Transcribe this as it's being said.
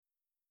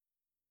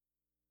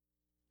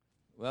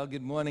Well,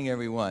 good morning,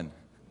 everyone.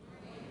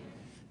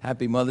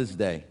 Happy Mother's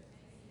Day.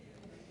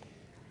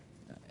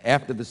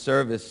 After the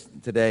service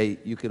today,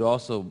 you could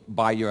also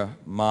buy your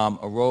mom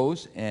a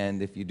rose,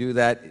 and if you do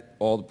that,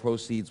 all the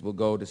proceeds will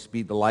go to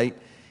Speed the Light,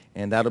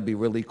 and that'll be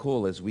really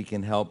cool as we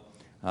can help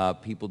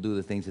people do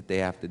the things that they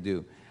have to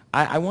do.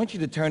 I want you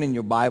to turn in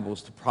your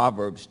Bibles to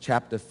Proverbs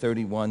chapter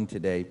 31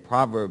 today.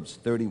 Proverbs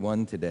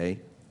 31 today.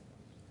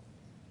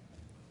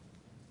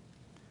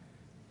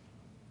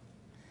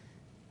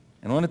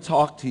 And I want to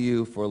talk to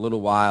you for a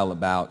little while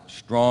about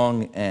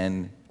strong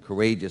and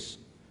courageous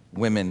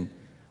women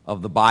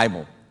of the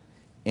Bible.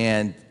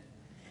 And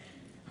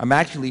I'm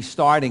actually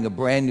starting a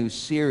brand new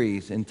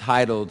series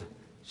entitled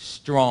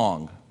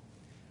Strong,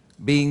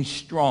 Being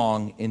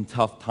Strong in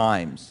Tough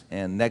Times.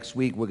 And next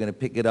week we're going to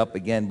pick it up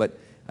again. But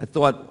I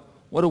thought,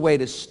 what a way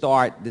to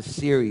start this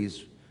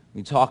series.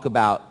 We talk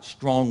about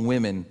strong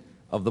women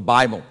of the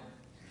Bible.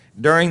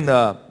 During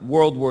the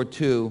World War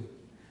II,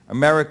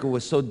 America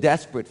was so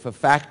desperate for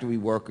factory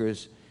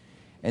workers,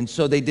 and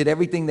so they did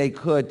everything they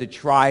could to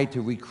try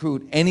to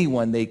recruit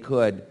anyone they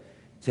could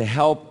to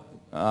help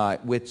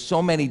with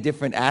so many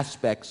different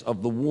aspects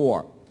of the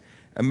war.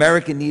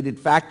 America needed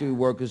factory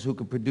workers who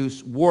could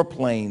produce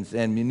warplanes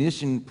and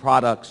munition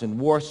products and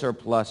war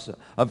surplus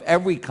of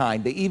every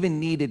kind. They even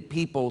needed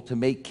people to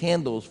make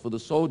candles for the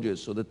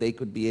soldiers so that they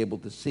could be able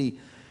to see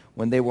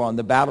when they were on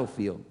the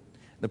battlefield.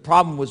 The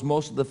problem was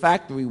most of the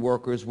factory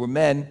workers were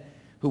men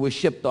who were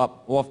shipped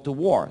off to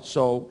war.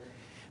 So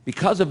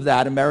because of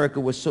that, America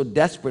was so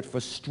desperate for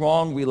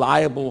strong,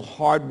 reliable,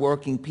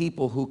 hard-working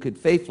people who could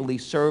faithfully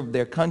serve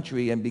their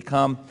country and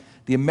become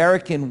the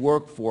American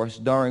workforce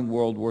during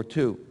World War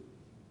II.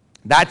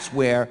 That's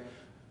where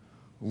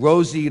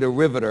Rosie the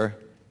Riveter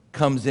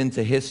comes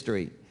into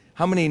history.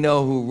 How many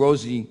know who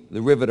Rosie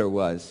the Riveter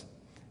was?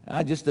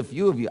 Just a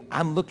few of you.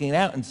 I'm looking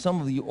out, and some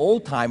of you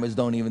old-timers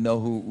don't even know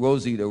who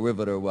Rosie the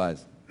Riveter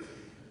was.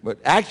 But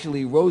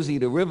actually, Rosie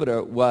the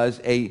Riveter was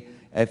a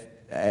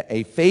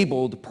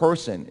fabled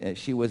person.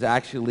 She was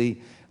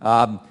actually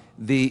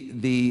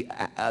the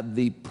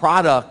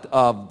product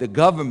of the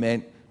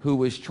government who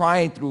was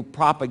trying through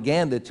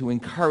propaganda to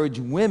encourage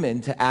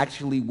women to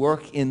actually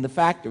work in the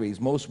factories.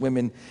 Most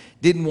women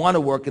didn't want to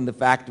work in the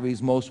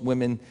factories. Most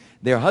women,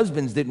 their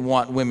husbands didn't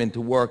want women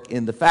to work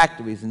in the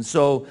factories. And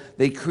so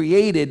they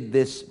created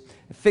this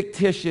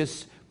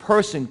fictitious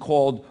person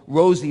called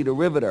Rosie the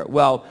Riveter.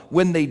 Well,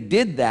 when they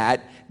did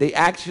that, they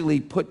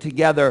actually put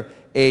together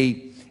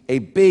a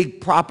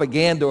big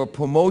propaganda or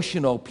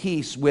promotional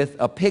piece with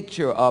a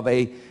picture of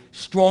a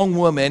strong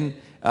woman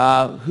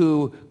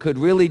who could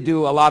really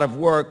do a lot of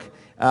work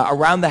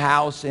around the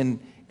house,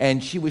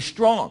 and she was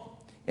strong.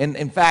 And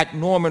in fact,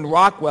 Norman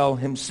Rockwell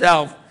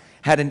himself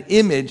had an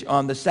image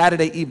on the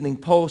Saturday Evening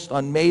Post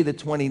on May the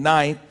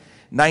 29th,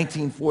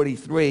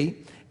 1943,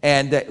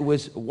 and it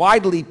was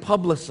widely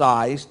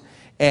publicized.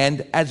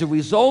 And as a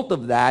result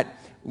of that,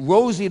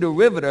 Rosie the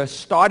Riveter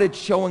started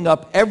showing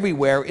up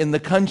everywhere in the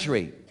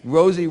country.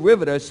 Rosie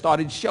Riveter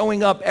started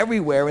showing up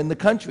everywhere in the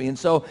country. And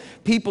so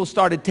people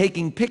started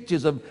taking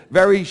pictures of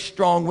very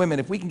strong women.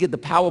 If we can get the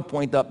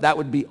PowerPoint up, that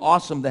would be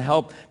awesome to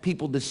help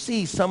people to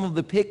see some of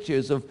the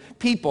pictures of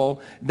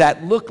people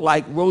that look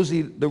like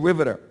Rosie the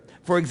Riveter.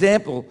 For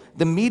example,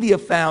 the media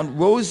found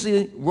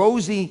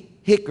Rosie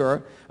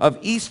Hicker of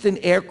Eastern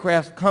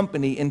Aircraft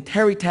Company in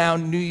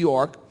Tarrytown, New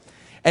York,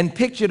 and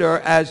pictured her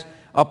as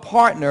a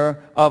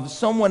partner of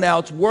someone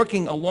else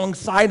working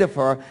alongside of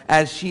her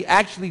as she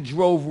actually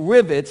drove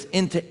rivets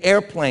into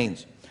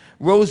airplanes.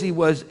 Rosie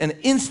was an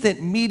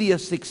instant media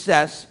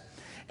success,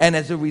 and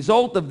as a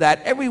result of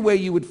that, everywhere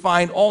you would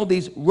find all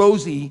these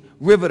Rosie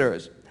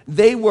Riveters.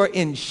 They were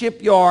in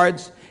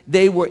shipyards,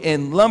 they were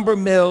in lumber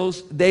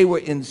mills, they were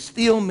in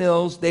steel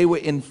mills, they were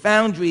in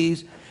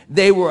foundries,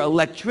 they were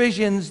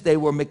electricians, they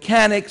were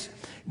mechanics,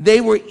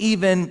 they were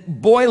even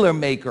boiler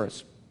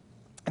makers.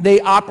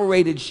 They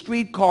operated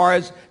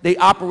streetcars, they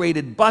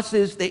operated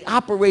buses, they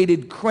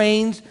operated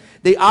cranes,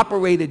 they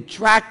operated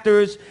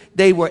tractors,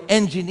 they were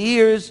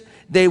engineers,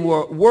 they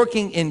were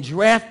working in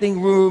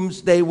drafting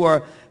rooms, they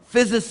were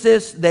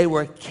physicists, they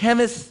were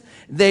chemists,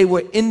 they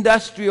were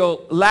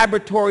industrial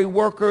laboratory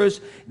workers.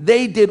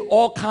 They did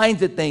all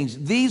kinds of things.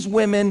 These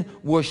women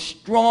were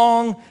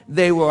strong,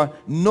 they were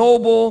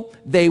noble,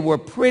 they were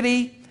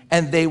pretty,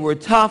 and they were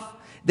tough.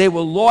 They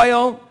were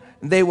loyal,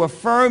 they were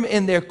firm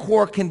in their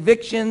core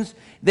convictions.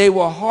 They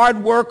were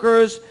hard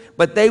workers,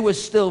 but they were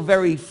still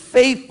very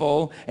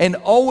faithful, and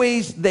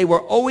they were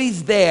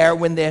always there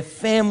when their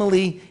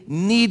family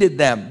needed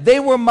them. They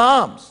were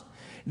moms.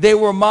 They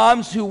were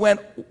moms who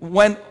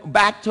went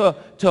back to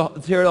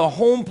their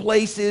home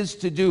places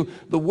to do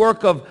the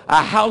work of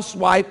a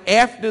housewife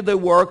after the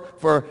work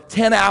for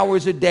 10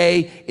 hours a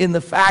day in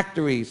the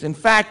factories. In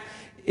fact,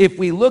 if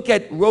we look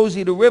at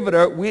Rosie the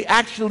Riveter, we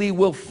actually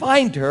will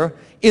find her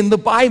in the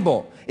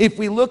Bible. If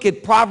we look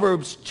at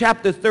Proverbs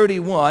chapter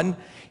 31,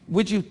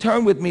 would you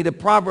turn with me to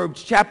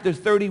Proverbs chapter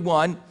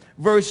 31,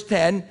 verse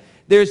 10?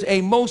 there's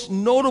a most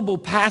notable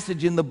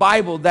passage in the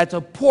Bible that's a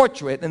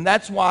portrait, and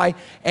that's why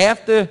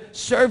after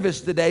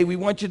service today, we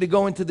want you to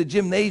go into the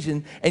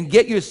gymnasium and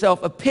get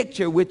yourself a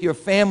picture with your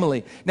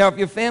family. Now, if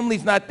your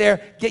family's not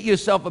there, get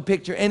yourself a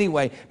picture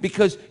anyway,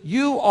 because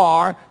you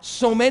are,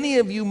 so many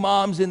of you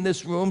moms in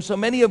this room, so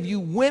many of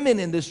you women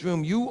in this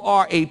room, you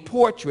are a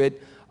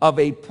portrait of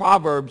a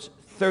Proverbs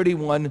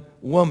 31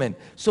 woman.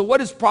 So what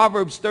does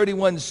Proverbs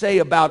 31 say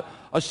about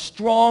a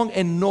strong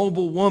and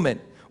noble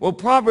woman? Well,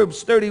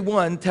 Proverbs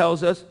 31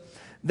 tells us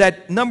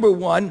that, number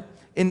one,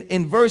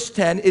 in verse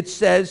 10, it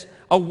says,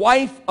 a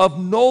wife of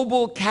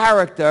noble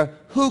character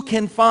who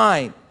can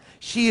find?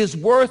 She is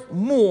worth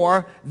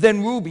more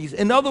than rubies.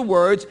 In other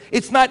words,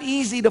 it's not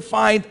easy to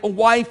find a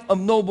wife of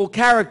noble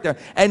character.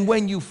 And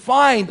when you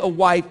find a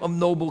wife of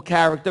noble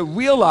character,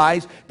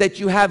 realize that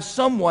you have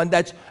someone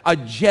that's a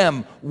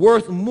gem,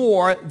 worth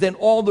more than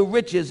all the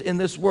riches in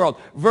this world.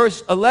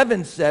 Verse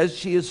 11 says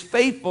she is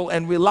faithful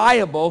and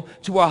reliable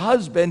to her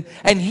husband,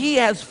 and he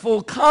has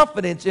full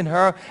confidence in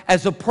her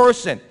as a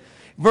person.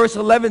 Verse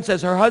 11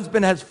 says her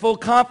husband has full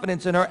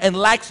confidence in her and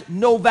lacks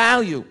no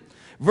value.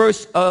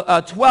 Verse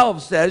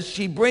 12 says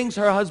she brings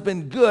her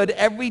husband good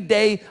every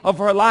day of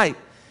her life.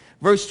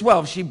 Verse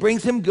 12, she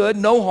brings him good,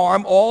 no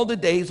harm, all the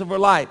days of her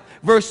life.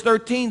 Verse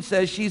 13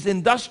 says she's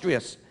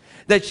industrious,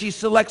 that she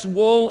selects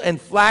wool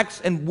and flax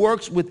and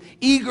works with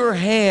eager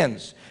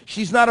hands.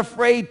 She's not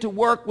afraid to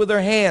work with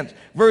her hands.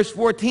 Verse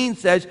 14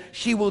 says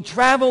she will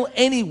travel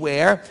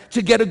anywhere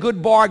to get a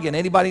good bargain.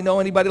 Anybody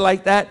know anybody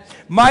like that?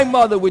 My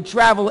mother would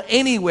travel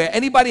anywhere.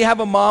 Anybody have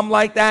a mom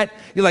like that?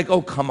 You're like,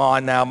 oh, come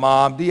on now,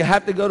 Mom. Do you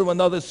have to go to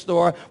another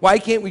store? Why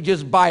can't we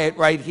just buy it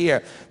right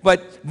here?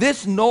 But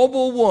this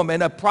noble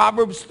woman, a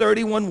Proverbs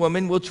 31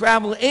 woman, will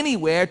travel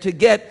anywhere to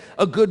get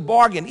a good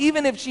bargain,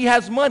 even if she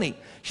has money.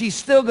 She's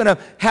still going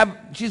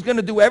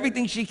to do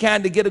everything she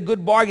can to get a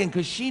good bargain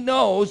because she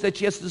knows that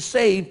she has to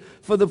save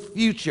for the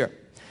future.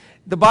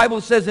 The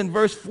Bible says in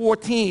verse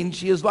 14,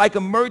 she is like a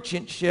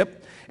merchant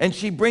ship and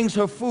she brings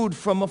her food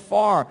from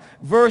afar.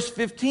 Verse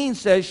 15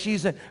 says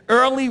she's an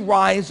early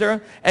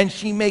riser and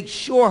she makes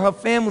sure her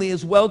family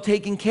is well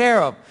taken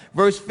care of.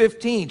 Verse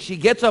 15, she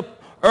gets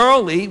up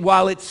early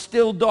while it's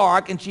still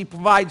dark and she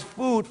provides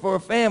food for her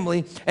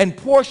family and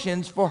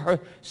portions for her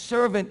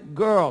servant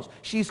girls.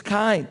 She's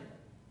kind.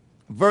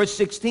 Verse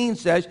 16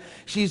 says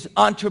she's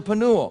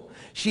entrepreneurial.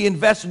 She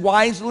invests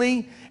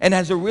wisely and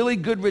has a really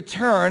good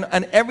return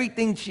on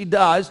everything she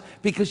does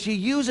because she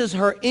uses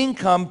her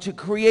income to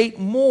create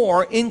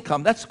more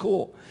income. That's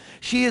cool.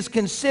 She is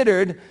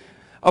considered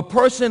a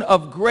person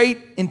of great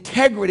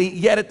integrity,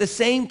 yet at the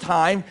same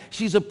time,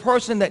 she's a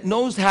person that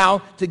knows how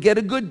to get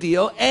a good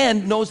deal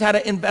and knows how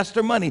to invest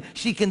her money.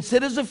 She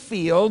considers a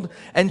field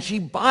and she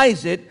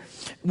buys it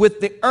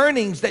with the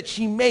earnings that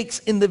she makes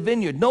in the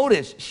vineyard.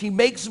 Notice, she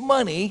makes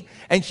money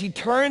and she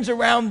turns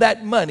around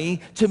that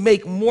money to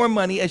make more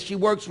money as she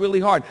works really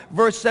hard.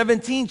 Verse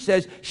 17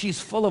 says she's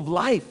full of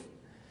life.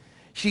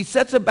 She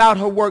sets about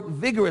her work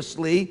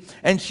vigorously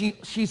and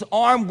she's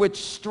armed with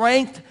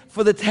strength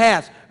for the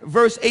task.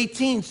 Verse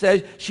 18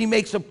 says she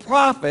makes a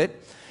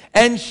profit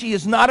and she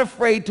is not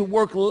afraid to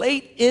work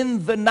late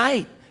in the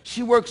night.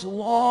 She works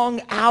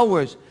long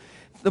hours.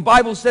 The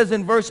Bible says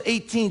in verse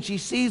 18, she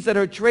sees that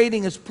her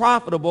trading is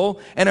profitable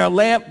and her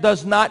lamp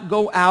does not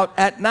go out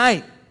at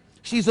night.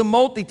 She's a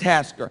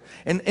multitasker.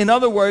 In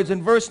other words,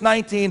 in verse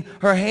 19,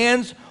 her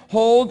hands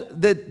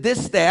hold the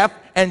distaff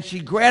and she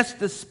grasps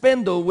the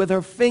spindle with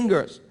her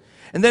fingers.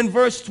 And then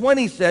verse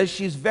 20 says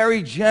she's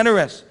very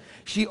generous.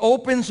 She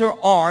opens her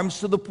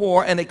arms to the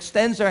poor and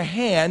extends her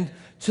hand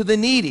to the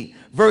needy.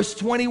 Verse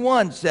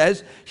 21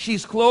 says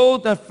she's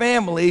clothed her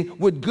family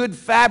with good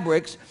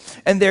fabrics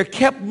and they're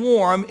kept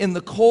warm in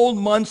the cold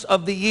months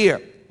of the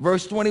year.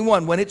 Verse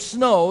 21, when it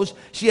snows,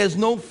 she has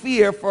no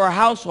fear for her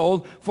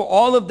household, for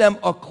all of them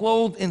are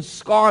clothed in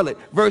scarlet.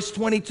 Verse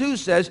 22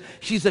 says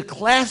she's a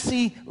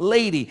classy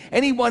lady.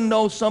 Anyone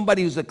know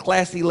somebody who's a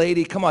classy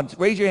lady? Come on,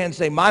 raise your hand and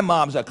say, my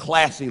mom's a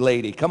classy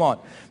lady. Come on.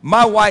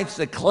 My wife's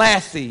a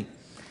classy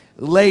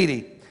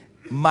lady.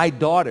 My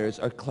daughters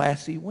are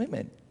classy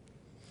women.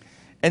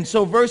 And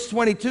so verse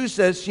 22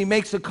 says she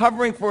makes a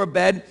covering for her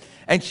bed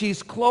and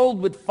she's clothed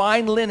with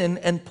fine linen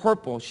and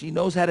purple. She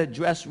knows how to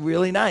dress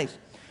really nice.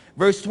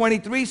 Verse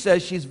 23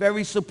 says she's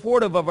very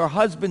supportive of her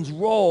husband's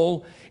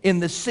role in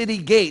the city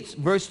gates.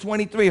 Verse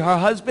 23, her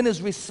husband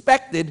is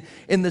respected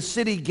in the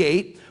city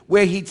gate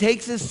where he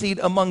takes his seat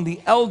among the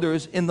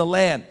elders in the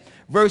land.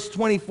 Verse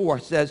 24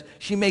 says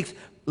she makes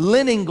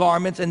linen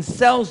garments and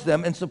sells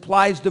them and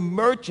supplies the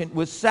merchant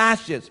with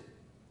sashes.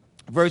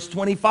 Verse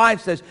 25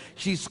 says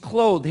she's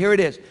clothed, here it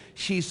is,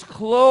 she's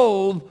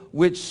clothed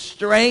with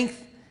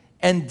strength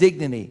and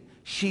dignity.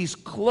 She's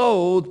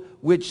clothed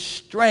with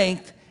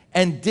strength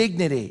and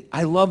dignity.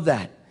 I love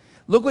that.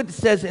 Look what it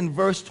says in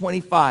verse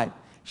 25.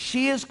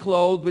 She is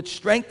clothed with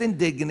strength and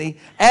dignity,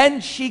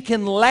 and she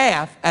can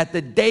laugh at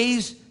the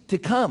days to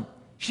come.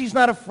 She's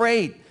not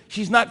afraid.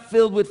 She's not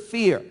filled with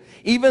fear.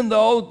 Even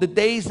though the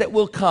days that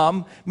will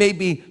come may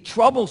be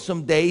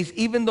troublesome days,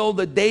 even though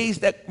the days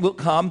that will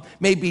come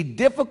may be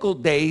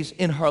difficult days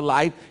in her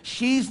life,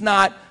 she's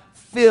not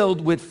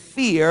filled with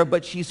fear,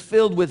 but she's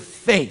filled with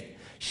faith.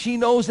 She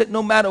knows that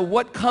no matter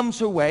what comes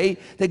her way,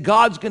 that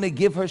God's going to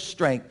give her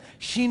strength.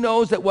 She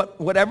knows that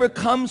whatever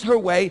comes her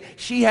way,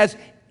 she has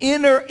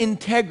inner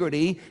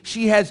integrity,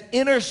 she has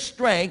inner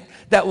strength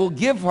that will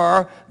give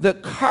her the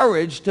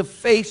courage to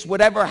face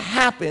whatever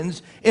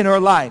happens in her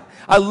life.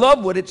 I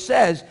love what it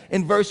says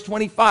in verse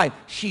 25.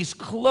 She's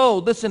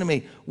clothed, listen to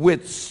me,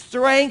 with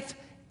strength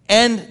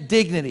and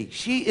dignity.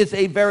 She is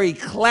a very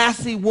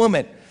classy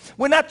woman.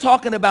 We're not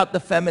talking about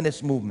the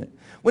feminist movement.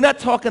 We're not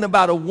talking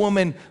about a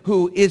woman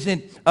who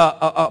isn't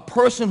a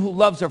person who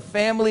loves her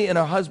family and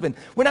her husband.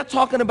 We're not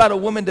talking about a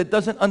woman that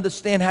doesn't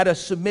understand how to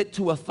submit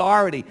to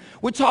authority.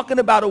 We're talking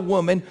about a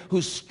woman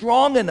who's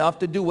strong enough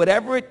to do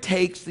whatever it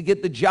takes to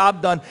get the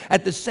job done.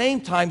 At the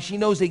same time, she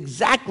knows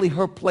exactly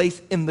her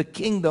place in the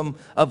kingdom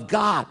of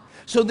God.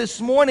 So this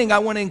morning, I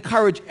want to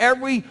encourage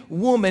every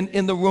woman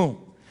in the room.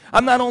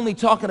 I'm not only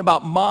talking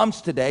about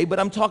moms today, but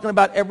I'm talking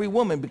about every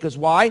woman. Because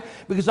why?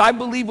 Because I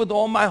believe with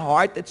all my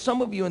heart that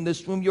some of you in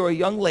this room, you're a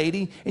young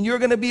lady, and you're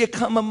going to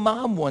become a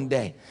mom one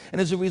day. And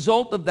as a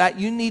result of that,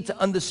 you need to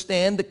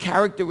understand the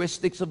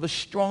characteristics of a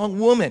strong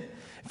woman.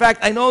 In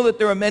fact, I know that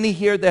there are many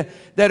here that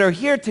are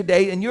here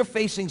today, and you're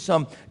facing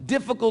some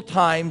difficult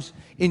times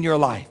in your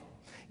life.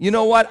 You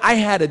know what? I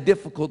had a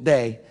difficult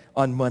day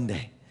on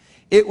Monday.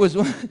 It was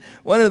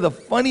one of the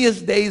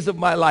funniest days of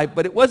my life,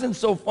 but it wasn't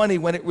so funny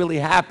when it really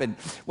happened.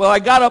 Well, I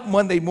got up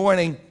Monday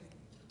morning,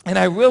 and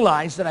I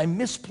realized that I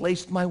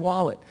misplaced my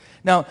wallet.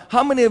 Now,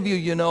 how many of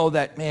you know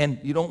that, man,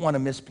 you don't want to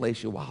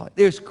misplace your wallet?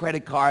 There's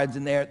credit cards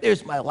in there.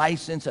 There's my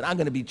license, and I'm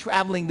going to be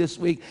traveling this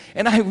week,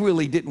 and I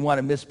really didn't want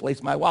to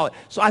misplace my wallet.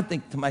 So I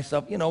think to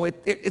myself,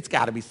 it's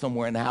got to be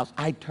somewhere in the house.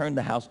 I turned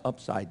the house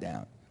upside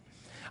down.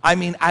 I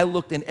mean, I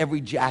looked in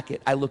every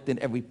jacket. I looked in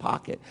every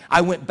pocket.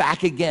 I went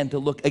back again to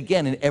look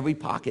again in every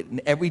pocket, in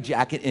every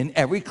jacket, in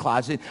every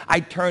closet. I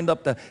turned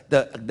up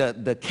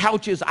the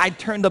couches. I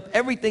turned up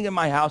everything in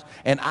my house,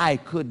 and I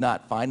could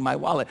not find my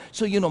wallet.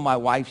 So, my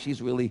wife,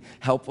 she's really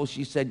helpful.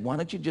 She said, why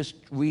don't you just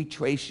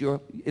retrace your,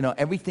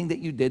 everything that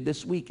you did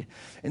this week?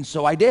 And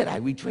so I did. I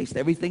retraced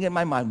everything in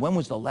my mind. When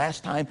was the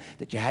last time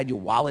that you had your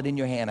wallet in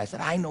your hand? I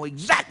said, I know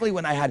exactly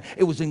when I had it.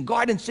 It was in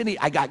Garden City.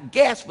 I got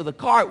gas for the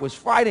car. It was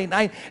Friday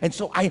night, and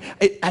so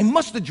I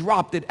must have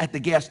dropped it at the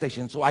gas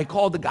station. So I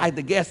called the guy at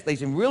the gas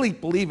station, really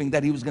believing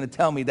that he was going to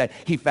tell me that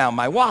he found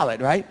my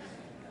wallet, right?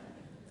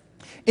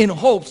 In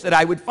hopes that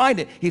I would find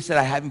it. He said,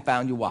 I haven't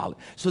found your wallet.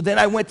 So then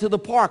I went to the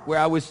park where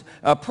I was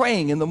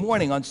praying in the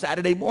morning on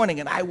Saturday morning,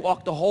 and I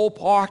walked the whole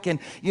park, and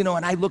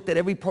and I looked at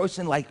every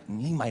person like,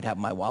 he might have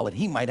my wallet,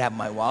 he might have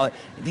my wallet.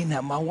 He didn't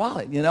have my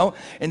wallet,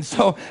 And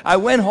so I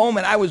went home,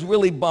 and I was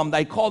really bummed.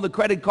 I called the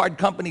credit card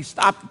company,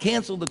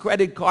 canceled the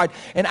credit card,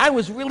 and I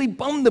was really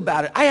bummed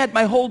about it. I had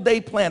my whole day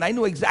planned. I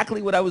knew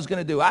exactly what I was going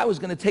to do. I was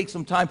going to take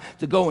some time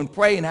to go and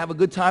pray and have a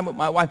good time with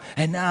my wife,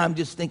 and now I'm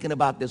just thinking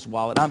about this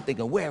wallet. I'm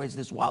thinking, where is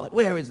this wallet?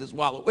 Where is this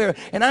wallet? Where?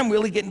 And I'm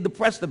really getting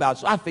depressed about it.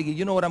 So I figured,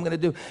 you know what I'm going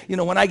to do?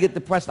 When I get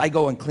depressed, I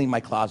go and clean my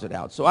closet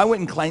out. So I went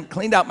and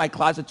cleaned out my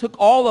closet, took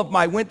all of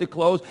my winter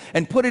clothes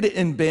and put it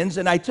in bins,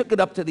 and I took it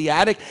up to the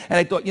attic, and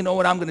I thought, you know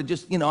what, I'm going to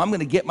I'm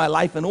going to get my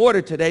life in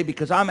order today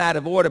because I'm out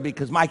of order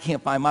because I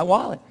can't find my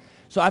wallet.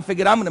 So I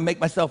figured I'm going to make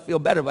myself feel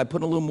better by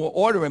putting a little more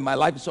order in my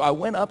life. So I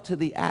went up to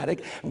the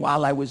attic. And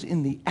while I was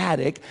in the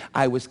attic,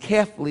 I was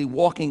carefully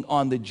walking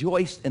on the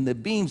joists and the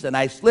beams, and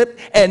I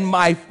slipped, and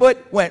my foot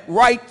went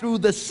right through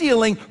the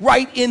ceiling,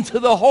 right into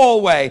the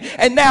hallway.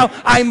 And now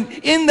I'm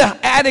in the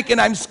attic,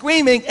 and I'm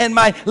screaming, and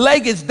my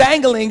leg is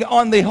dangling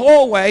on the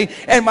hallway,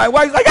 and my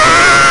wife's like,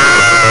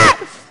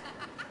 ah!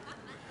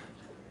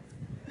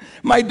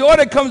 My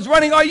daughter comes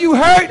running, are you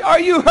hurt? Are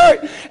you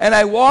hurt? And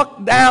I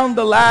walked down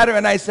the ladder,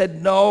 and I said,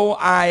 no,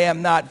 I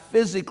am not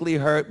physically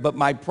hurt, but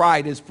my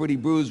pride is pretty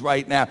bruised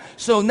right now.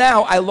 So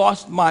now I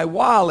lost my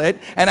wallet,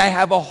 and I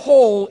have a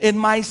hole in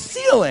my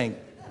ceiling.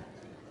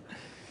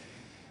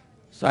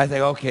 So I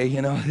think, okay,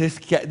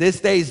 this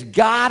day's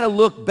got to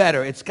look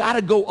better. It's got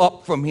to go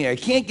up from here.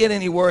 It can't get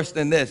any worse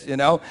than this,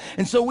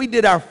 And so we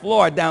did our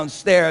floor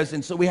downstairs,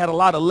 and so we had a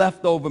lot of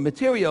leftover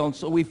material, and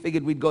so we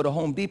figured we'd go to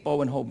Home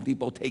Depot, and Home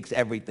Depot takes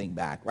everything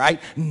back,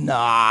 right?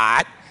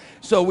 Not.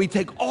 So we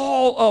take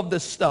all of the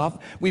stuff,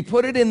 we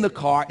put it in the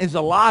car. There's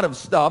a lot of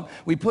stuff.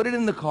 We put it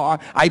in the car.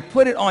 I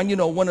put it on,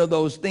 one of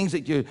those things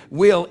that you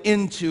wheel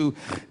into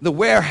the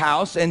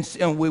warehouse,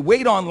 and we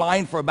wait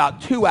online for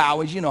about 2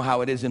 hours. You know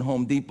how it is in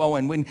Home Depot.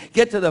 And we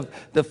get to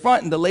the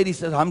front, and the lady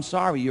says, I'm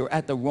sorry, you're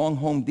at the wrong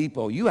Home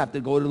Depot. You have to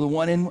go to the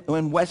one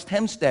in West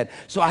Hempstead.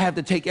 So I have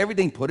to take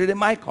everything, put it in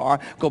my car,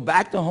 go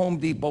back to Home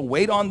Depot,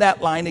 wait on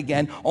that line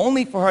again,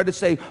 only for her to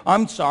say,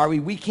 I'm sorry,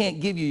 we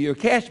can't give you your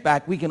cash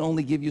back. We can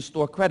only give you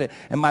store credit.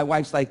 And my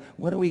wife's like,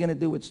 what are we going to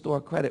do with store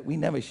credit? We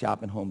never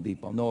shop in Home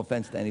Depot. No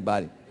offense to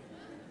anybody.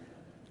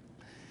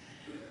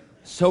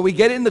 So we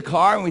get in the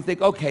car and we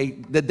think, okay,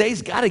 the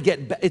day's got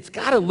to it's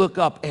got to look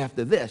up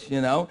after this, you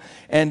know.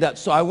 And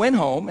so I went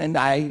home and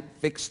I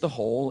fixed the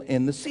hole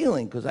in the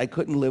ceiling because I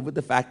couldn't live with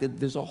the fact that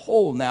there's a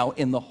hole now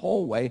in the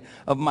hallway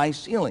of my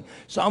ceiling.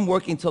 So I'm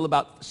working till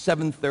about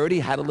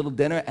 7:30, had a little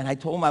dinner, and I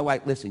told my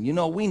wife, listen, you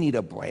know, we need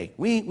a break.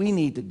 We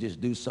need to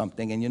just do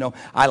something. And, you know,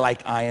 I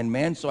like Iron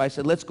Man, so I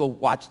said, let's go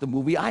watch the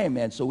movie Iron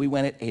Man. So we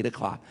went at 8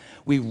 o'clock.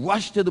 We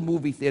rushed to the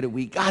movie theater.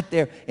 We got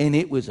there, and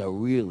it was a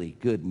really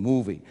good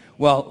movie.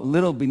 Well,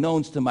 little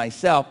beknownst to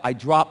myself, I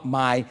dropped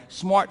my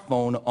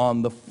smartphone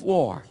on the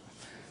floor.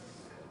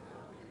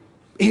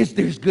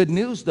 There's good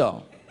news,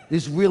 though.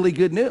 There's really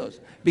good news.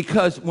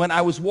 Because when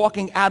I was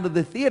walking out of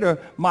the theater,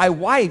 my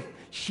wife,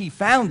 she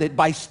found it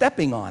by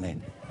stepping on it.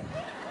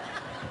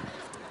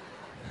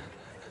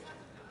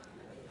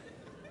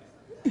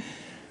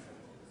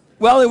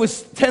 Well, it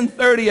was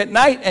 10:30 at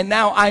night, and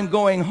now I'm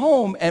going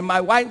home, and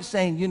my wife's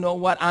saying, you know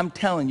what, I'm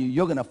telling you,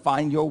 you're going to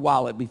find your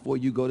wallet before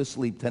you go to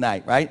sleep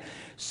tonight, right?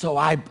 So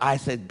I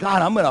said,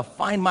 God, I'm going to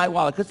find my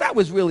wallet, because that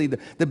was really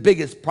the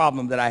biggest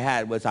problem that I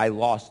had was I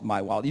lost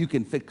my wallet. You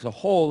can fix a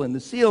hole in the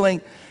ceiling,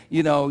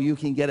 you know, you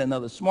can get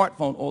another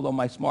smartphone, although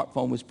my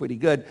smartphone was pretty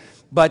good.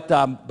 But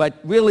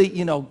really,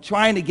 you know,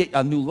 trying to get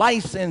a new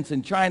license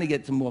and trying to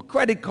get some more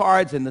credit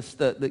cards and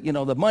you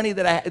know, the money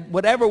that I had,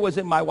 whatever was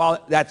in my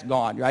wallet, that's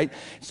gone, right?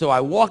 So I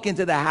walk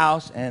into the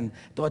house and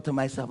thought to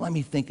myself, let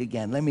me think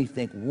again. Let me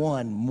think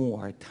one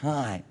more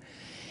time.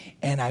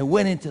 And I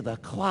went into the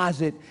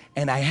closet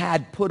and I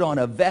had put on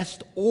a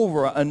vest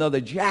over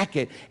another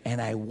jacket,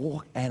 and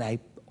I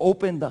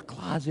opened the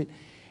closet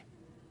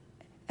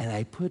and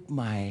I put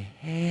my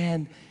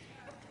hand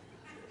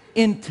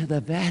into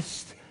the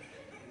vest.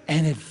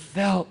 And it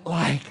felt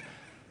like,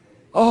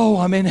 oh,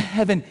 I'm in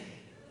heaven.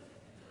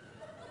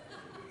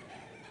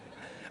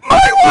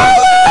 My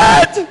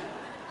wallet!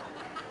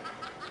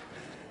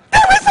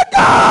 There is a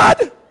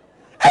God,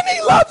 and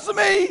He loves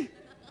me.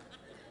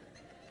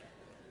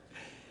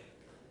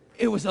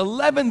 It was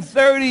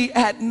 11:30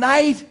 at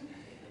night,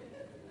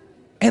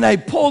 and I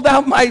pulled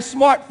out my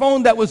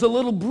smartphone that was a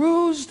little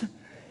bruised,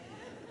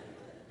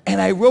 and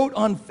I wrote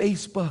on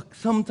Facebook,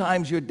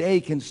 sometimes your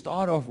day can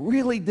start off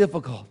really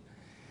difficult.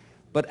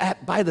 But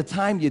by the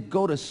time you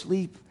go to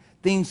sleep,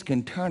 things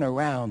can turn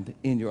around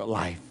in your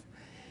life.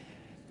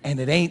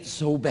 And it ain't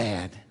so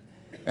bad,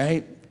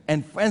 right?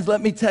 And friends, let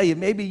me tell you,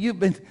 maybe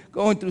you've been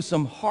going through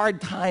some hard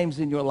times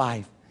in your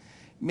life.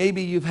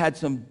 Maybe you've had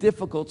some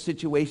difficult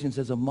situations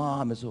as a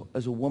mom,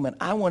 as a woman.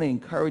 I want to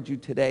encourage you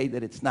today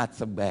that it's not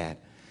so bad.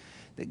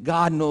 That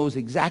God knows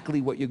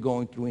exactly what you're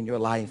going through in your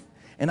life.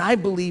 And I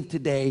believe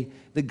today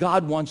that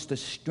God wants to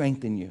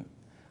strengthen you.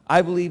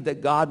 I believe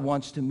that God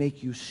wants to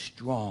make you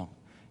strong.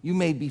 You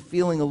may be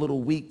feeling a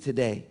little weak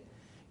today.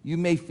 You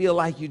may feel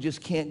like you just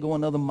can't go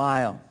another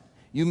mile.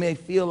 You may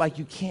feel like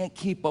you can't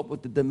keep up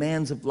with the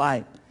demands of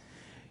life.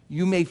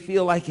 You may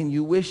feel like and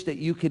you wish that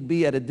you could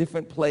be at a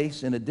different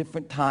place in a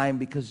different time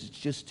because it's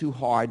just too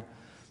hard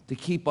to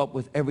keep up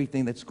with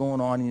everything that's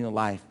going on in your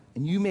life.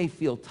 And you may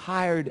feel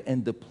tired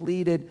and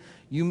depleted.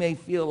 You may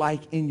feel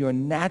like in your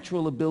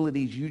natural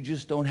abilities you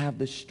just don't have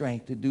the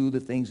strength to do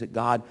the things that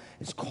God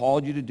has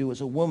called you to do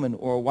as a woman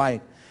or a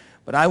wife.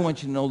 But I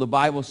want you to know the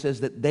Bible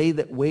says that they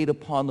that wait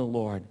upon the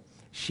Lord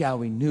shall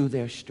renew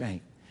their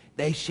strength.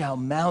 They shall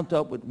mount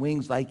up with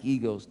wings like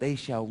eagles. They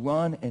shall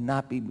run and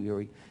not be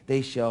weary.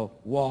 They shall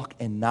walk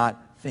and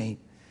not faint.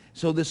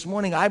 So this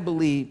morning I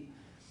believe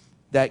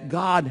that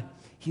God,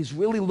 He's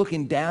really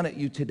looking down at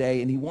you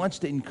today, and He wants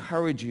to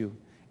encourage you.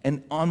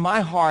 And on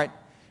my heart,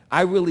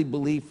 I really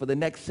believe for the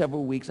next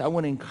several weeks, I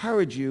want to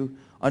encourage you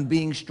on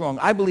being strong.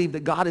 I believe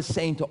that God is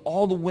saying to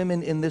all the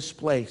women in this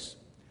place,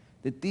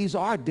 that these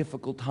are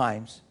difficult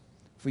times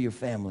for your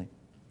family.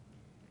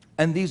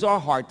 And these are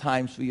hard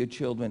times for your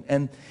children.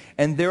 And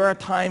there are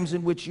times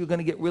in which you're going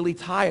to get really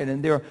tired.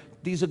 And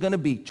these are going to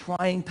be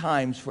trying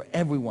times for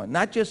everyone,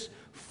 not just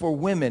for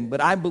women.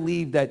 But I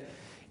believe that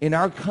in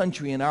our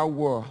country, in our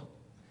world,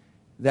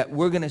 that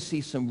we're going to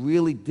see some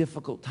really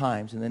difficult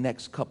times in the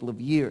next couple of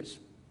years.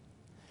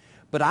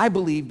 But I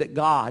believe that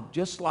God,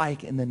 just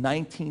like in the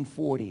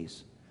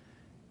 1940s,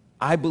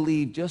 I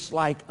believe just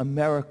like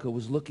America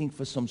was looking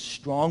for some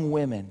strong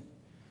women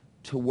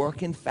to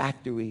work in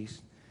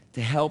factories,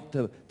 to help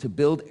to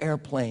build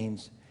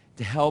airplanes,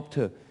 to help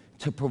to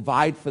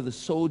provide for the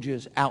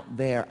soldiers out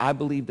there, I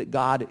believe that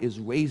God is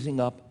raising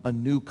up a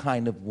new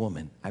kind of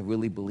woman. I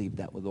really believe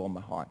that with all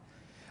my heart.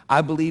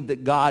 I believe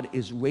that God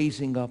is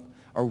raising up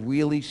a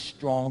really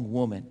strong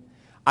woman.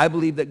 I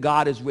believe that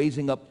God is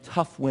raising up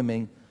tough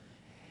women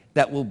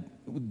that will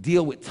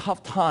deal with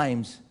tough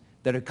times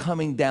that are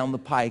coming down the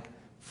pike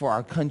for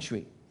our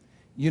country.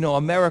 You know,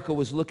 America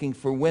was looking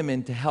for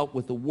women to help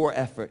with the war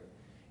effort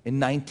in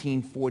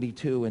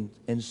 1942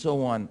 and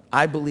so on.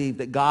 I believe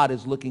that God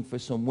is looking for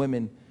some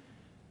women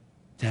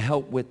to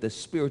help with the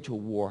spiritual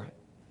war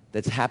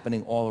that's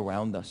happening all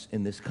around us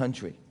in this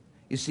country.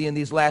 You see, in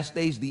these last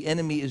days, the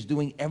enemy is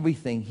doing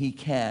everything he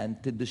can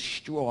to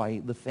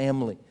destroy the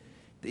family.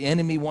 The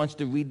enemy wants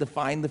to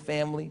redefine the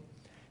family.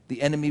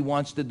 The enemy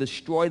wants to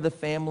destroy the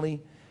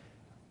family.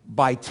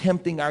 by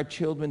tempting our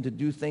children to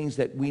do things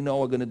that we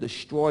know are going to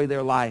destroy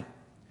their life.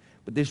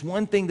 But there's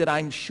one thing that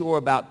I'm sure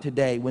about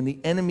today. When the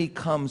enemy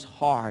comes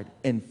hard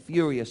and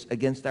furious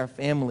against our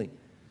family,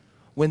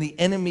 when the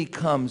enemy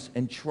comes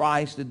and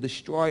tries to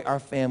destroy our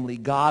family,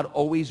 God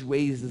always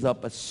raises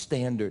up a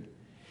standard.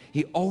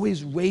 He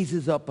always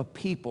raises up a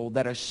people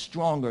that are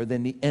stronger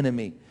than the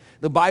enemy.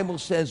 The Bible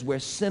says, where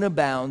sin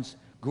abounds,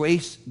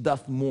 grace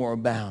doth more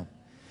abound.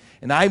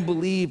 And I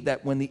believe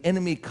that when the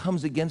enemy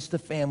comes against the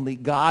family,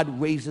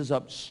 God raises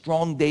up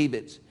strong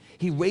Davids.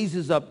 He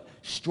raises up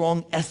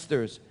strong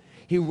Esthers.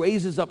 He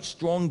raises up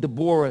strong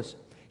Deborahs.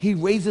 He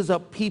raises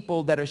up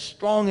people that are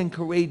strong and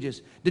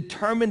courageous,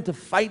 determined to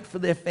fight for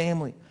their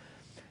family,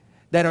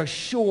 that are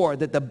sure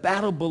that the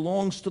battle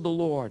belongs to the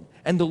Lord.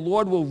 And the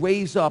Lord will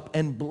raise up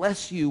and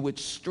bless you with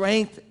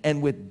strength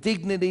and with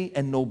dignity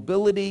and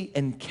nobility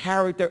and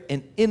character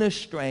and inner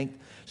strength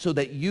so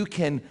that you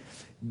can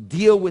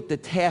deal with the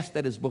task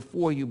that is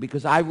before you,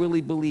 because I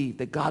really believe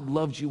that God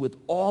loves you with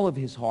all of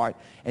his heart,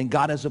 and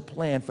God has a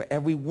plan for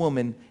every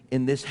woman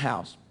in this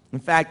house. In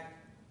fact,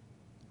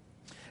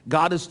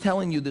 God is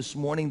telling you this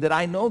morning that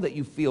I know that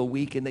you feel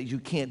weak and that you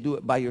can't do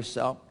it by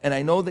yourself, and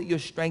I know that your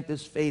strength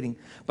is fading.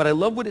 But I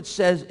love what it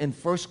says in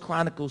 1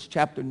 Chronicles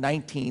chapter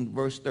 19,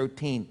 verse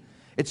 13.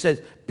 It says,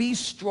 "Be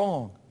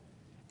strong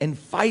and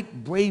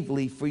fight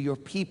bravely for your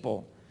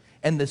people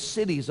and the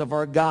cities of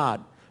our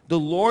God. The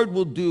Lord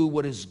will do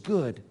what is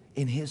good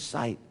in his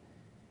sight."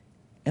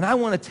 And I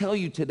want to tell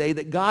you today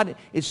that God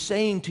is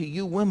saying to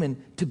you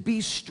women to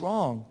be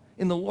strong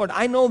in the Lord.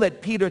 I know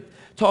that Peter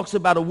talks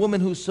about a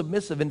woman who's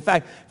submissive. In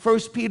fact,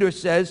 1 Peter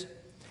says,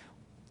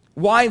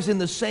 "Wives, in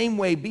the same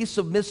way, be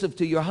submissive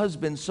to your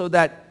husbands, so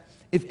that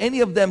if any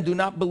of them do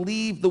not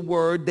believe the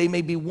word, they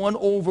may be won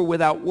over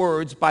without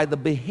words by the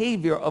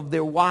behavior of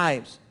their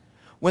wives,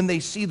 when they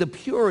see the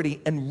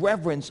purity and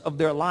reverence of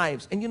their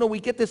lives." And you know, we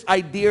get this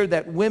idea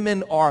that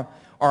women are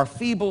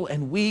feeble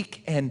and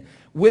weak, and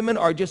women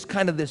are just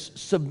kind of this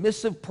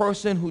submissive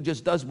person who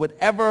just does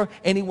whatever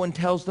anyone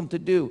tells them to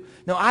do.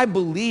 Now, I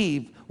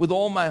believe with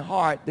all my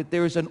heart that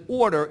there is an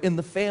order in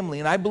the family,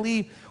 and I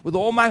believe with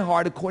all my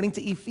heart, according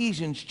to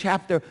Ephesians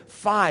chapter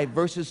 5,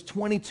 verses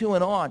 22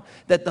 and on,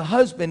 that the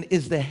husband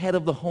is the head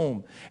of the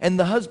home, and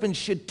the husband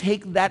should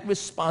take that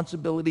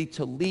responsibility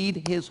to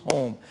lead his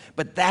home.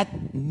 But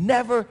that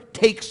never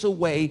takes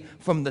away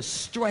from the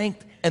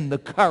strength and the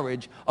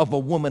courage of a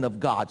woman of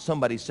God.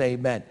 Somebody say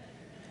amen.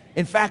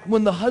 In fact,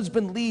 when the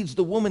husband leads,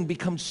 the woman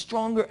becomes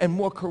stronger and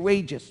more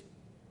courageous.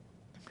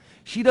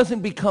 She doesn't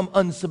become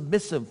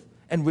unsubmissive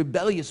and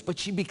rebellious, but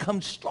she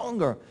becomes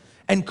stronger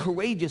and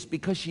courageous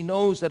because she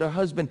knows that her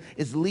husband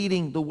is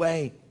leading the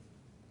way.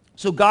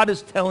 So God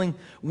is telling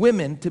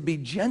women to be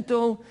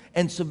gentle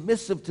and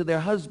submissive to their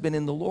husband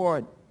in the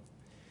Lord.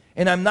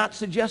 And I'm not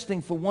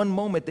suggesting for one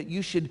moment that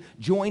you should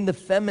join the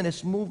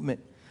feminist movement,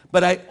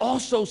 but I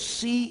also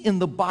see in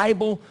the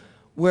Bible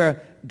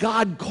where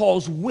God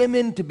calls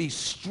women to be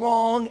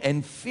strong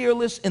and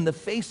fearless in the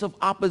face of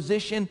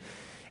opposition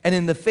and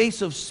in the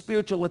face of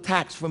spiritual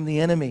attacks from the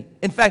enemy.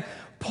 In fact,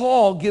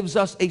 Paul gives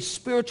us a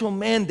spiritual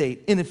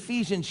mandate in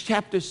Ephesians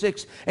chapter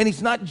 6, and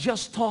he's not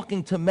just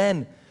talking to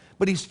men,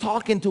 but he's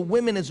talking to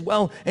women as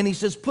well. And he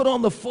says, put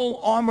on the full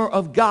armor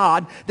of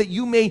God, that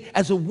you may,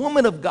 as a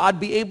woman of God,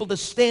 be able to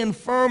stand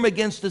firm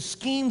against the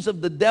schemes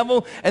of the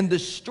devil and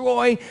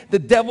destroy the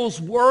devil's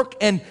work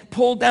and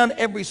pull down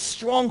every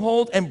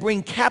stronghold and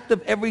bring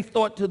captive every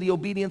thought to the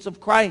obedience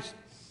of Christ.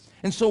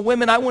 And so,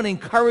 women, I want to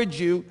encourage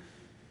you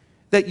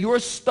that your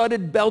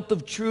studded belt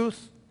of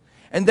truth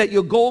and that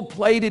your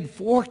gold-plated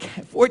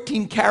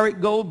 14-karat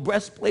gold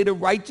breastplate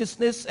of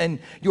righteousness, and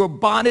your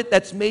bonnet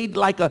that's made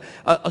like a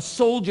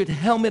soldier's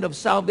helmet of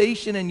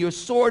salvation, and your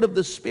sword of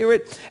the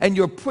Spirit, and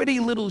your pretty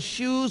little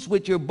shoes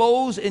with your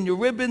bows and your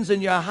ribbons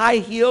and your high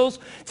heels,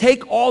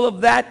 take all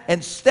of that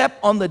and step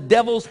on the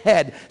devil's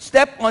head.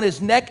 Step on his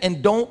neck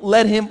and don't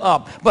let him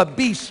up. But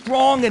be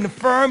strong and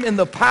firm in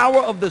the power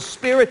of the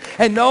Spirit,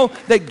 and know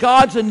that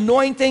God's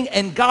anointing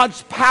and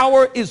God's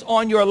power is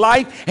on your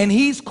life, and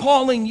he's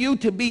calling you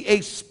to be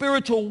a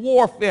spiritual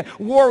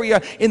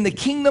warrior in the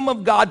kingdom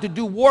of God, to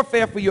do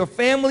warfare for your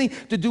family,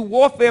 to do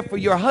warfare for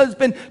your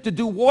husband, to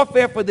do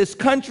warfare for this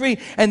country,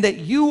 and that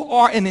you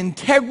are an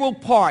integral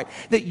part,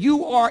 that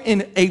you are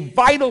in a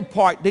vital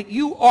part, that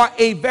you are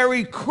a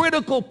very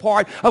critical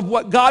part of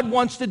what God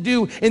wants to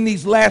do in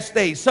these last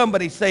days.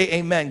 Somebody say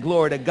amen.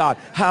 Glory to God.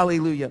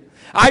 Hallelujah.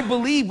 I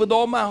believe with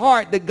all my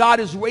heart that God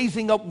is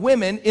raising up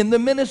women in the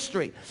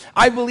ministry.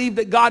 I believe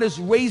that God is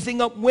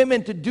raising up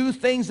women to do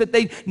things that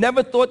they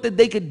never thought that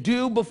they could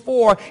do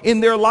before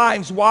in their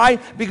lives. Why?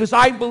 Because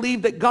I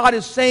believe that God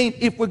is saying,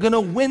 if we're going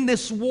to win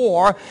this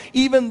war,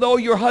 even though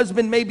your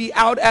husband may be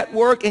out at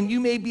work and you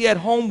may be at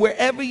home,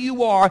 wherever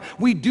you are,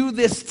 we do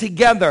this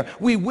together.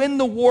 We win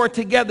the war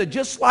together.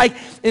 Just like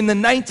in the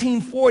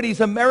 1940s,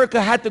 America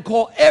had to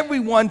call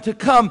everyone to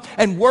come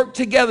and work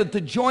together,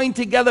 to join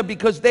together,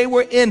 because they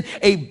were in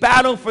a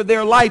battle for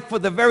their life, for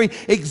the very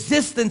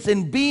existence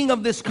and being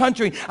of this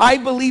country. I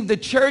believe the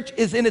church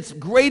is in its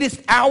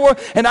greatest hour,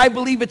 and I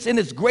believe it's in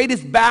its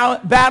greatest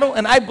battle,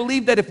 and I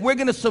believe that if we're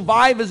going to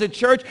survive as a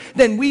church,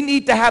 then we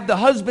need to have the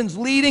husbands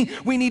leading.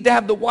 We need to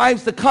have the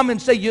wives to come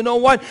and say, you know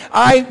what?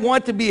 I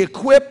want to be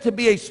equipped to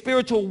be a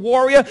spiritual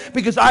warrior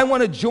because I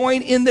want to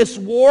join in this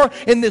war,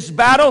 in this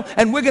battle,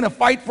 and we're going to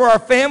fight for our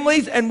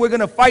families, and we're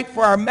going to fight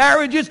for our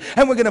marriages,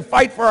 and we're going to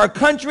fight for our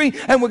country,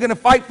 and we're going to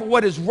fight for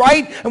what is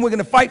right, and we're going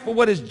to fight for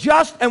what is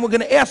just, and we're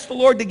going to ask the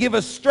Lord to give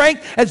us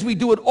strength as we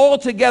do it all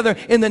together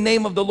in the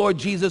name of the Lord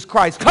Jesus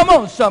Christ. Come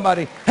on,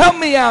 somebody. Help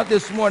me out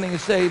this morning and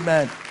say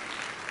amen.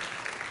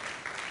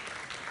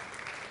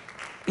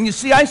 And you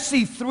see, I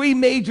see three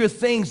major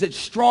things that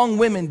strong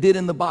women did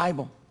in the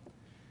Bible.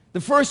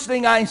 The first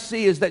thing I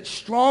see is that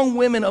strong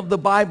women of the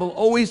Bible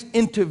always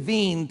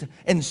intervened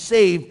and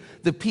saved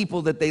the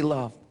people that they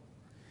loved.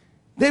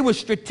 They were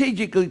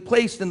strategically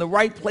placed in the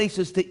right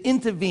places to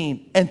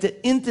intervene and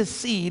to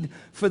intercede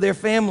for their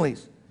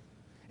families.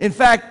 In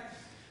fact,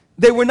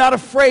 they were not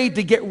afraid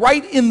to get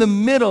right in the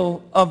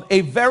middle of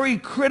a very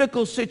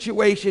critical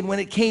situation when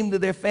it came to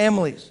their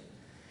families.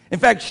 In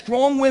fact,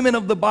 strong women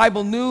of the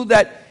Bible knew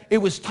that it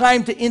was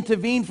time to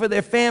intervene for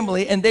their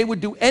family, and they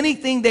would do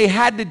anything they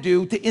had to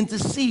do to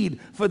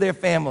intercede for their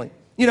family.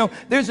 You know,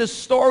 there's a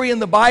story in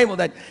the Bible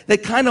that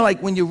kind of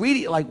like when you read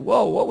it, like,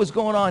 whoa, what was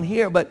going on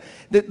here? But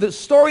the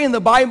story in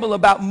the Bible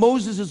about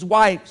Moses'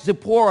 wife,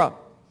 Zipporah,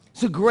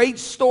 it's a great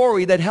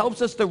story that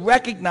helps us to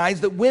recognize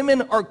that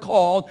women are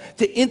called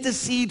to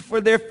intercede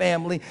for their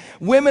family.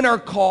 Women are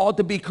called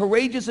to be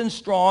courageous and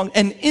strong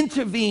and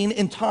intervene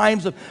in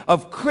times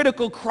of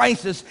critical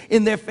crisis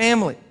in their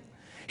family.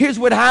 Here's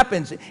what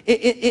happens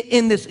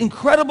in this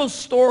incredible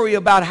story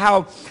about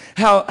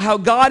how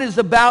God is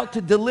about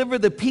to deliver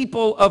the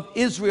people of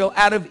Israel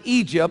out of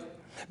Egypt.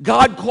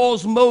 God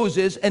calls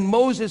Moses, and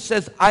Moses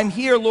says, I'm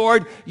here,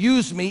 Lord,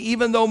 use me.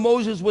 Even though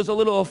Moses was a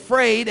little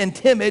afraid and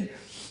timid,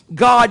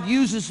 God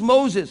uses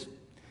Moses.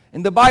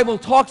 And the Bible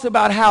talks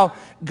about how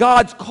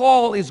God's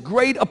call is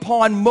great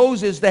upon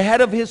Moses, the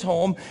head of his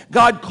home.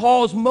 God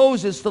calls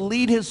Moses to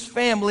lead his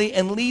family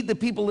and lead the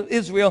people of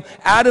Israel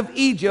out of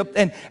Egypt.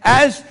 And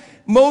as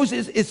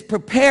Moses is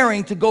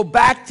preparing to go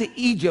back to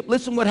Egypt,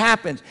 listen what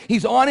happens.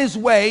 He's on his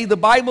way. The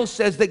Bible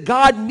says that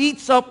God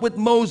meets up with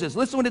Moses.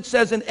 Listen what it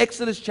says in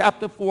Exodus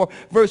chapter 4,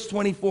 verse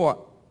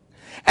 24.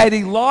 At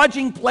a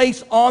lodging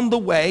place on the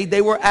way,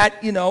 they were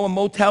at, a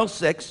Motel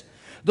 6.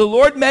 The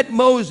Lord met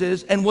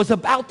Moses and was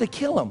about to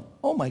kill him.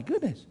 Oh my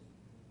goodness.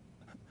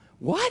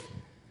 What?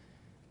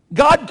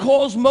 God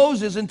calls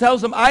Moses and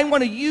tells him, I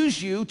want to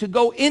use you to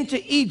go into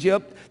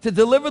Egypt to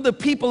deliver the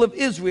people of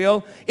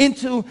Israel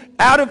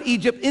out of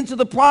Egypt into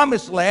the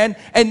promised land.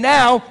 And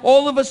now,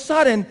 all of a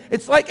sudden,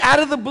 it's like out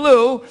of the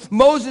blue,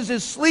 Moses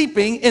is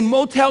sleeping in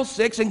Motel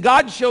 6, and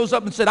God shows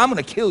up and said, I'm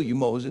going to kill you,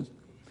 Moses.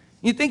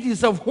 You think to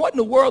yourself, what in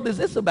the world is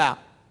this about?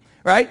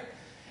 Right?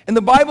 And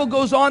the Bible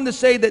goes on to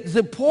say that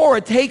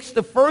Zipporah takes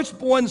the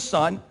firstborn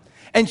son,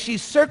 and she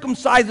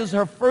circumcises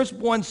her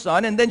firstborn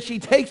son, and then she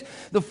takes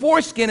the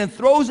foreskin and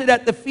throws it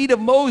at the feet of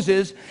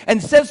Moses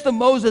and says to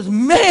Moses,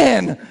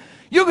 man,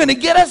 you're going to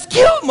get us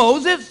killed,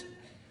 Moses.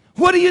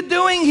 What are you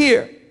doing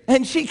here?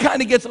 And she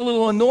kind of gets a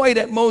little annoyed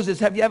at Moses.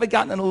 Have you ever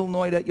gotten a little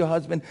annoyed at your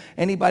husband?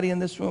 Anybody in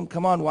this room?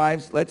 Come on,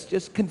 wives. Let's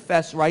just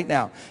confess right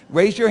now.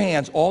 Raise your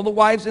hands. All the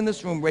wives in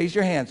this room, raise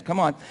your hands. Come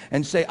on.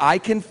 And say, I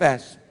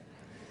confess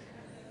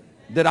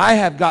that I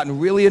have gotten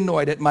really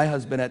annoyed at my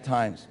husband at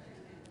times.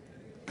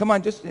 Come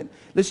on,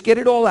 let's get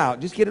it all out.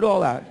 Just get it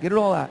all out. Get it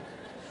all out.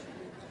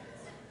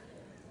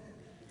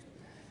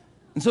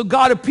 And so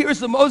God appears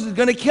to Moses,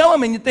 going to kill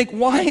him. And you think,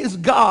 why is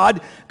God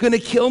going to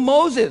kill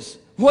Moses?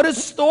 What a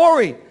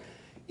story.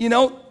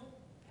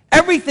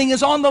 Everything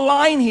is on the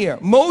line here.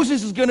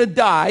 Moses is going to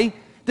die.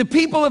 The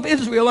people of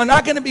Israel are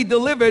not going to be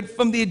delivered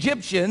from the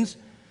Egyptians.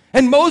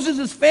 And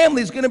Moses'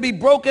 family is going to be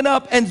broken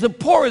up, and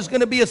Zipporah is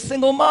going to be a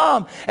single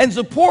mom. And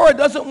Zipporah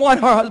doesn't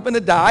want her husband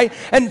to die,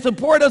 and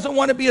Zipporah doesn't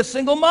want to be a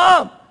single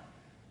mom.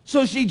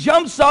 So she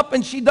jumps up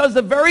and she does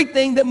the very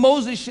thing that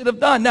Moses should have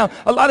done. Now,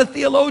 a lot of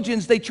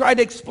theologians, they try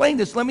to explain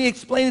this. Let me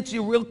explain it to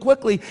you real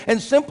quickly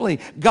and simply.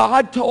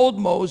 God told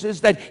Moses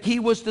that he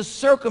was to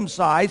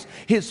circumcise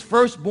his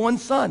firstborn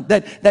son,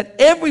 that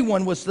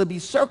everyone was to be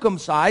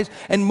circumcised,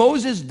 and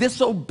Moses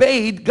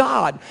disobeyed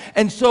God.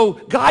 And so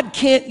God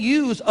can't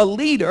use a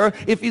leader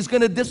if he's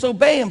going to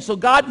disobey him. So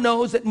God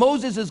knows that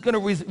Moses is going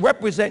to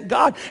represent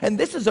God, and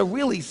this is a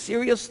really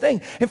serious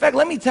thing. In fact,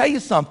 let me tell you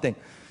something.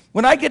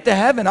 When I get to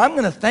heaven, I'm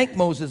going to thank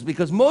Moses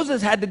because Moses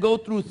had to go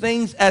through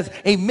things as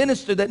a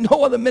minister that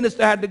no other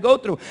minister had to go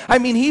through. I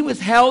mean, he was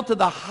held to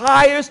the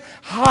highest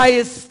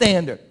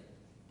standard.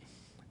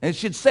 And it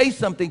should say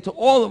something to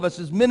all of us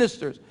as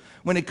ministers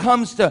when it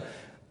comes to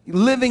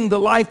living the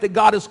life that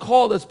God has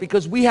called us,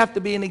 because we have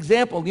to be an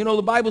example.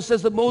 The Bible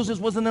says that Moses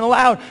wasn't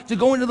allowed to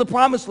go into the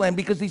promised land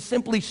because he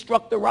simply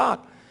struck the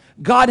rock.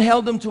 God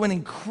held him to an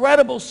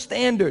incredible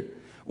standard.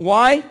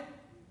 Why?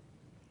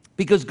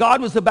 Because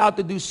God was about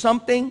to do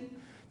something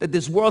that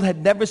this world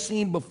had never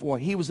seen before.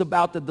 He was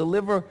about to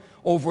deliver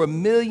over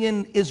 1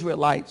 million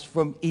Israelites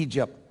from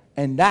Egypt,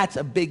 and that's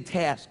a big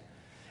task.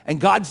 And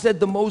God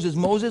said to Moses,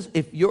 Moses,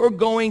 if you're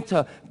going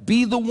to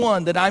be the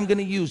one that I'm going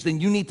to use,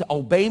 then you need to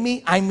obey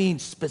me. I mean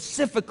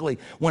specifically,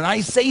 when I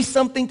say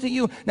something to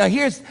you. Now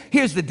here's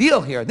the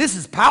deal here. This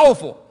is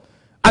powerful.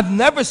 I've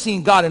never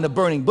seen God in a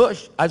burning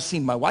bush. I've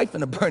seen my wife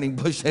in a burning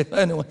bush.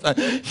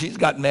 She's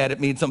gotten mad at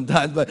me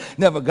sometimes, but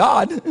never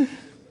God.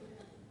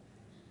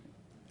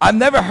 I've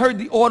never heard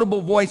the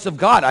audible voice of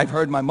God. I've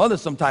heard my mother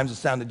sometimes. It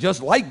sounded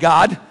just like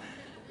God.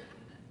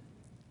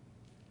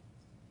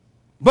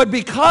 But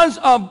because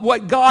of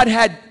what God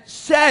had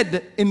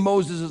said in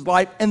Moses'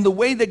 life and the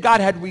way that God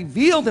had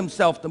revealed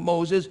himself to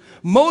Moses,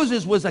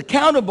 Moses was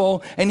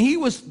accountable and he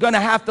was going to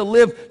have to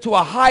live to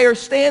a higher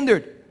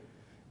standard.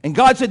 And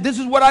God said, this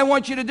is what I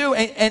want you to do.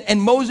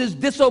 And Moses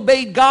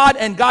disobeyed God,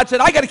 and God said,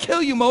 I got to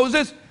kill you,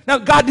 Moses. Now,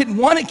 God didn't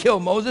want to kill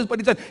Moses, but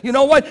he said, you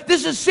know what?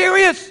 This is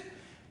serious.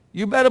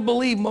 You better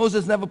believe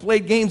Moses never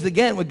played games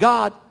again with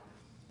God.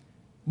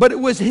 But it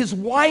was his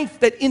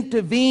wife that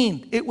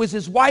intervened. It was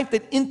his wife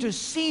that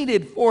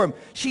interceded for him.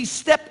 She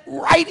stepped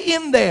right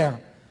in there.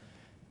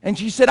 And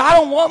she said, I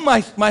don't want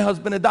my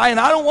husband to die, and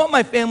I don't want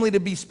my family to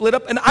be split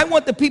up, and I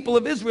want the people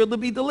of Israel to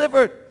be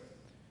delivered.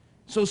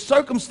 So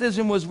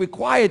circumcision was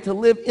required to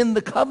live in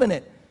the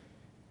covenant.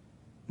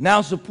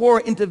 Now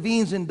Zipporah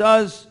intervenes and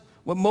does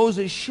what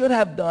Moses should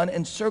have done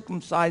and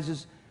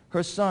circumcises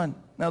her son.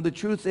 Now the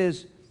truth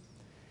is,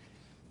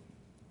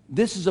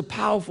 this is a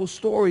powerful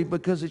story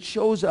because it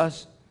shows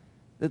us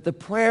that the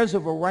prayers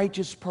of a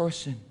righteous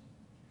person,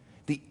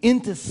 the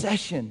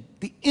intercession,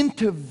 the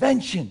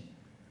intervention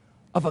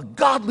of a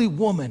godly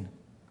woman,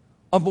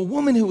 of a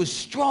woman who is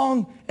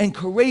strong and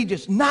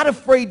courageous, not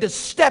afraid to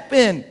step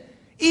in,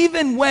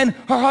 even when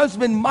her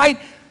husband might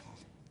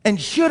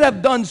and should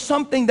have done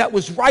something that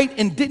was right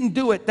and didn't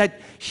do it, that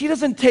she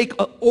doesn't take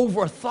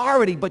over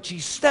authority, but she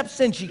steps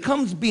in, she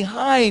comes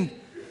behind,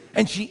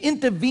 and she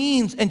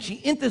intervenes and she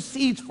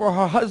intercedes for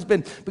her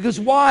husband. Because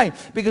why?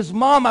 Because,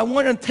 Mom, I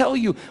want to tell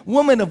you,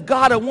 woman of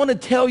God, I want to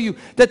tell you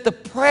that the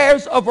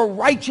prayers of a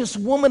righteous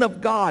woman of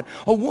God,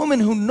 a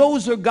woman who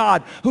knows her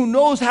God, who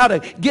knows how to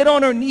get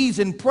on her knees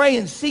and pray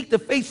and seek the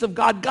face of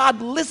God,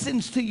 God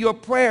listens to your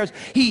prayers.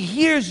 He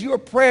hears your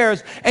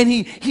prayers and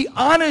he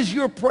honors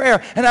your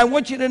prayer. And I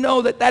want you to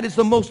know that that is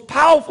the most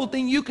powerful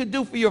thing you could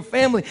do for your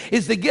family,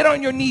 is to get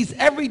on your knees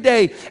every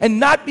day and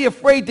not be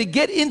afraid to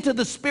get into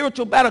the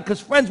spiritual battle.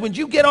 Because, friends, when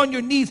you get on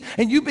your knees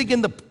and you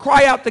begin to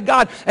cry out to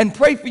God and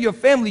pray for your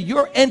family,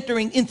 you're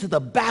entering into the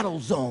battle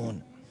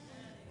zone.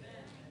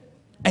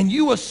 And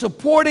you are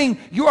supporting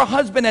your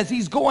husband as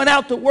he's going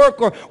out to work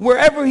or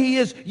wherever he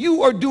is.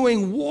 You are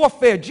doing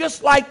warfare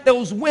just like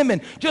those women,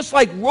 just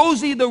like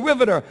Rosie the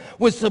Riveter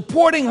was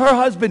supporting her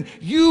husband.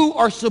 You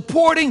are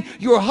supporting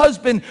your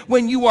husband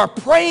when you are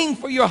praying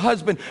for your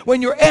husband,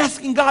 when you're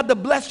asking God to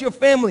bless your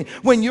family,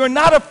 when you're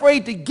not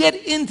afraid to get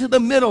into the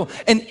middle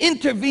and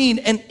intervene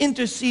and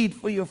intercede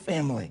for your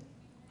family.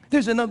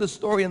 There's another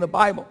story in the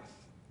Bible.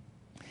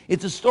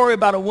 It's a story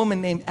about a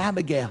woman named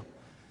Abigail.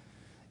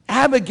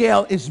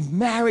 Abigail is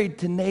married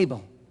to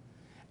Nabal,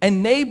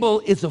 and Nabal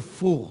is a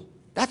fool.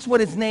 That's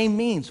what his name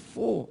means,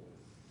 fool.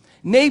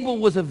 Nabal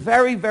was a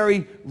very,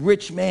 very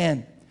rich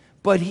man,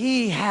 but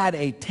he had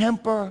a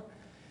temper,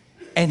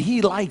 and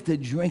he liked to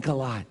drink a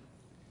lot.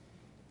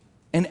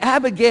 And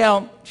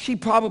Abigail, she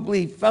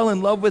probably fell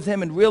in love with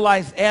him and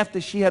realized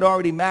after she had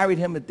already married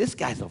him that this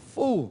guy's a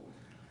fool.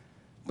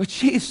 But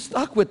she's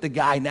stuck with the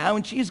guy now,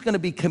 and she's going to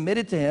be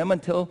committed to him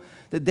until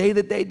the day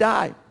that they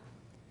die.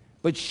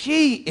 But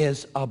she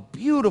is a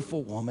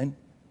beautiful woman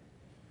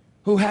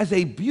who has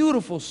a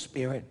beautiful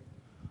spirit,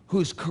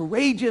 who's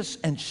courageous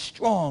and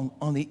strong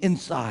on the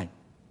inside.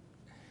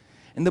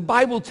 And the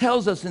Bible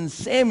tells us in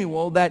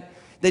Samuel that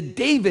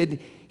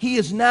David, he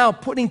is now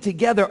putting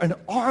together an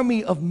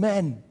army of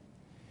men.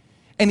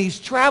 And he's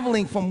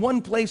traveling from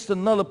one place to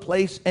another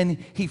place, and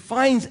he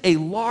finds a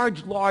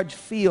large, large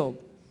field.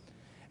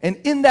 And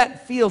in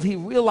that field, he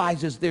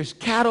realizes there's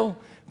cattle,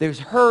 there's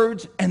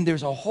herds, and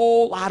there's a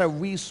whole lot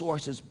of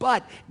resources.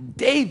 But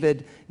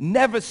David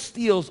never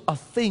steals a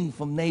thing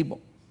from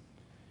Nabal.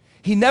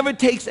 He never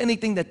takes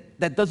anything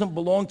that doesn't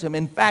belong to him.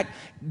 In fact,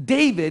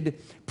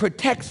 David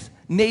protects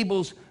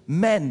Nabal's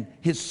men,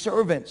 his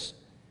servants.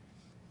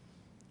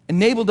 And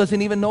Nabal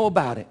doesn't even know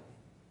about it.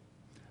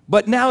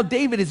 But now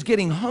David is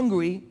getting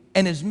hungry,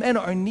 and his men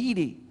are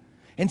needy.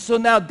 And so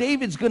now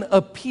David's going to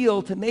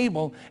appeal to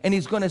Nabal, and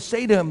he's going to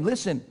say to him,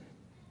 listen,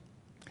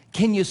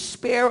 can you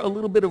spare a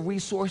little bit of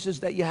resources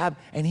that you have?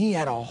 And he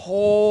had a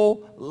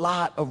whole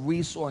lot of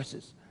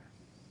resources.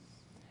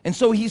 And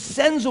so he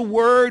sends a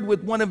word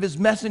with one of his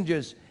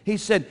messengers. He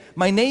said,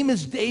 my name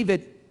is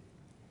David,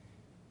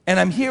 and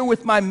I'm here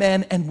with my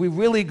men, and we're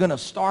really going to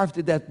starve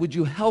to death. Would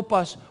you help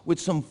us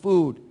with some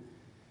food?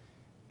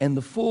 And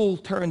the fool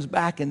turns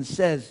back and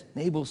says,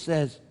 Nabal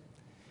says,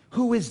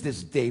 who is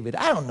this David?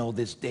 I don't know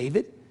this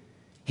David.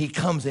 He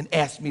comes and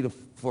asks me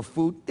for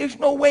food. There's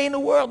no way in the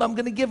world I'm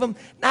going to give him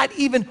not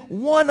even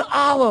one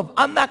olive.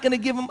 I'm not going to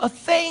give him a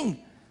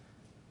thing.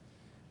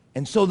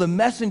 And so the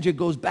messenger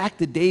goes back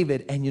to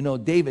David, and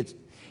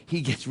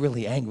he gets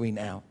really angry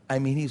now. I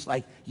mean, he's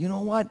like, you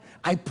know what?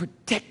 I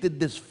protected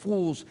this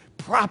fool's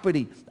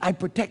property. I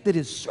protected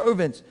his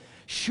servants.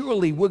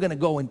 Surely we're going to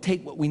go and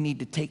take what we need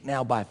to take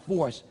now by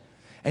force.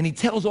 And he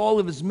tells all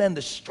of his men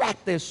to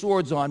strap their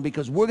swords on,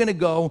 because we're going to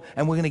go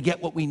and we're going to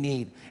get what we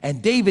need.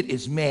 And David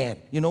is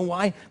mad. You know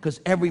why? Because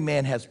every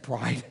man has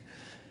pride.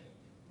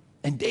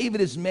 And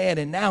David is mad,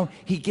 and now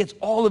he gets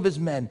all of his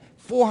men,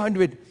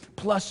 400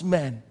 plus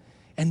men,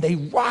 and they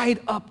ride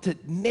up to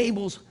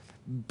Nabal's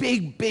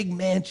big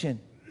mansion.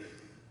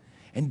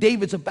 And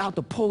David's about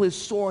to pull his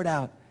sword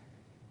out,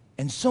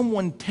 and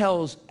someone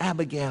tells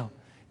Abigail,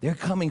 they're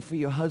coming for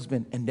your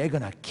husband, and they're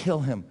going to kill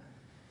him.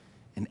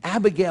 And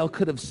Abigail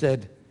could have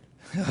said,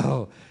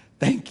 oh,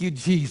 thank you,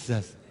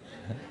 Jesus.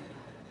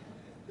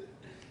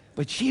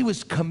 But she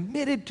was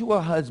committed to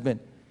her husband.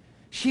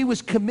 She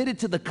was committed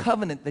to the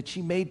covenant that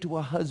she made to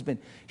her husband.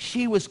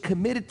 She was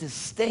committed to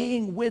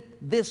staying with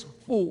this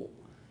fool.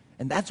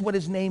 And that's what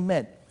his name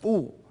meant,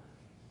 fool.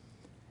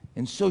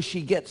 And so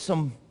she gets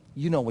some,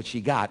 you know what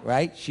she got,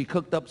 right? She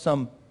cooked up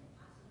some,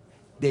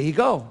 there you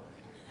go.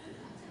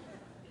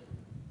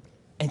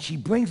 And she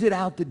brings it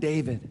out to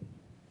David.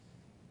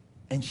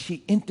 And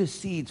she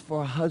intercedes for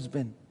her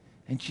husband.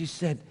 And she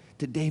said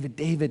to David,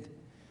 David,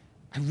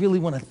 I really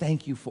want to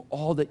thank you for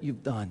all that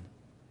you've done.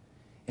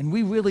 And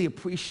we really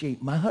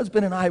appreciate, my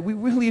husband and I, we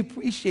really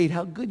appreciate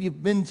how good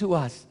you've been to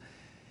us.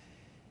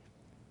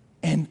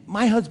 And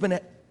my husband,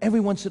 every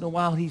once in a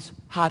while, he's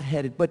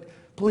hot-headed. But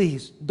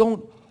please,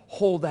 don't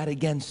hold that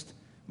against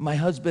my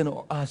husband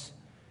or us.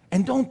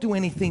 And don't do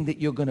anything that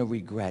you're going to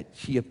regret.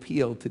 She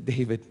appealed to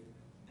David.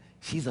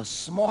 She's a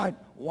smart,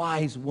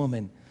 wise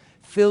woman,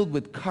 filled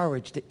with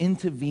courage to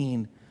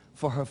intervene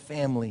for her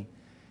family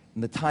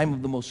in the time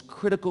of the most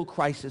critical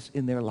crisis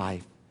in their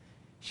life.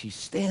 She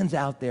stands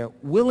out there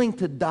willing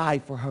to die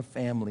for her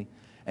family,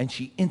 and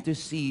she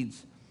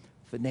intercedes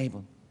for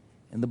Nabal.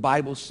 And the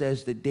Bible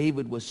says that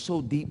David was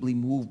so deeply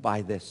moved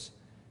by this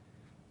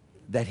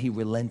that he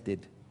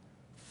relented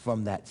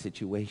from that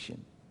situation.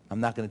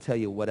 I'm not going to tell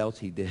you what else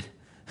he did.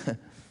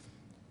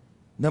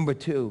 Number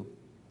two,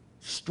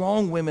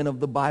 strong women of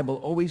the Bible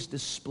always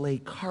display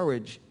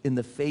courage in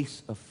the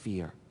face of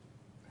fear.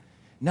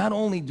 Not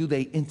only do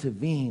they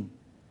intervene,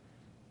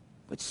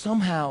 but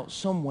somehow,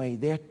 some way,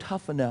 they're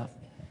tough enough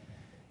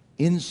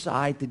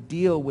inside to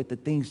deal with the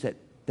things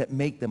that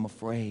make them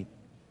afraid.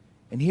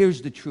 And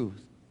here's the truth.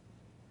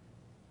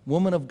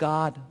 Woman of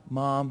God,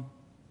 mom,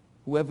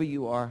 whoever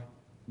you are,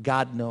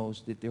 God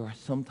knows that there are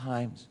some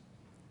times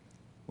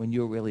when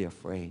you're really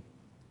afraid.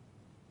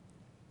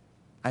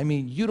 I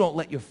mean, you don't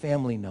let your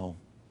family know.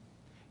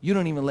 You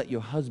don't even let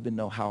your husband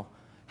know how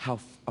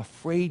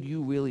afraid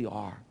you really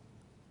are.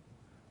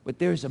 But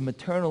there's a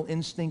maternal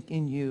instinct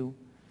in you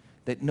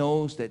that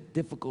knows that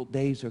difficult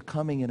days are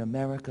coming in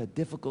America.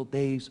 Difficult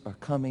days are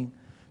coming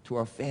to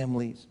our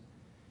families.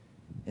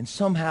 And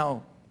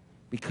somehow,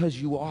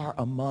 because you are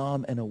a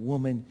mom and a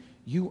woman,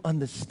 you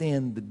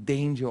understand the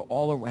danger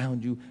all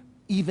around you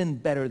even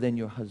better than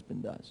your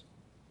husband does.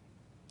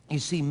 You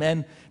see,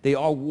 men, they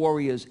are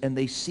warriors and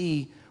they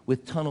see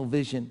with tunnel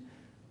vision.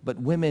 But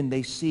women,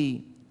 they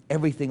see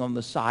everything on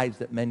the sides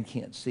that men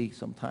can't see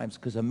sometimes,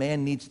 because a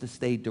man needs to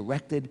stay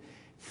directed,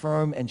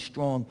 firm and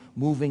strong,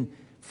 moving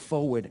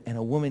forward, and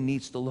a woman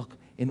needs to look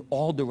in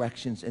all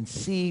directions and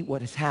see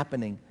what is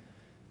happening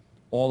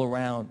all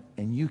around.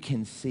 And you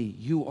can see.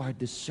 You are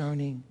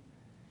discerning.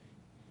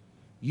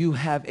 You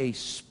have a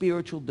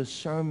spiritual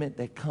discernment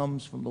that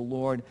comes from the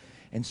Lord,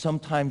 and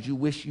sometimes you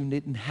wish you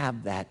didn't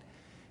have that,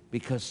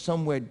 because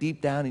somewhere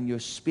deep down in your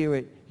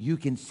spirit you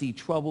can see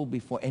trouble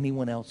before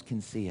anyone else can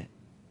see it.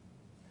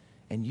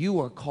 And you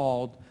are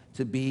called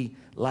to be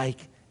like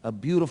a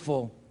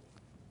beautiful,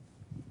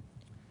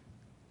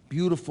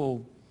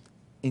 beautiful,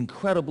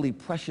 incredibly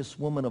precious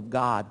woman of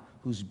God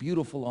who's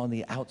beautiful on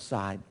the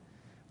outside,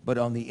 but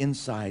on the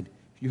inside,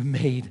 you're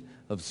made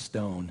of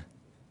stone.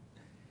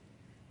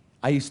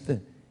 I used to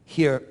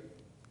hear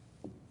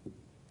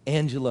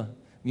Angela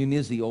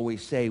Munizzi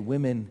always say,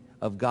 women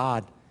of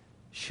God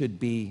should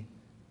be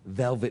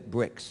velvet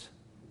bricks,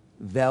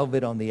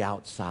 velvet on the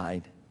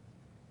outside,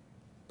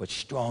 but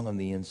strong on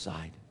the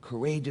inside,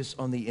 courageous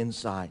on the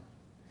inside.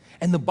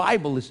 And the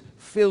Bible is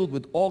filled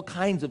with all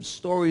kinds of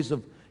stories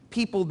of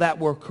people that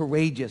were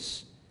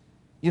courageous.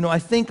 You know, I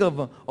think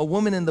of a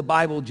woman in the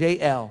Bible,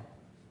 Jael,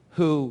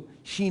 who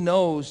she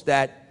knows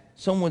that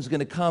someone's going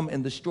to come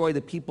and destroy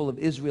the people of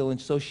Israel, and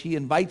so she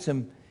invites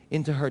him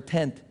into her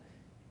tent,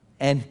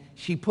 and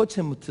she puts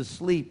him to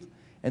sleep,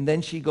 and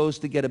then she goes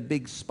to get a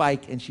big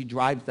spike, and she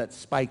drives that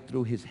spike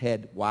through his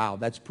head. Wow,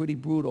 that's pretty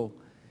brutal.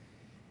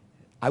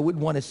 I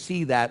wouldn't want to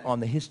see that on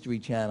the History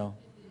Channel,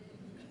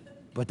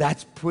 but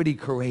that's pretty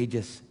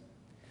courageous.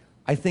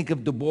 I think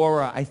of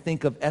Deborah, I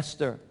think of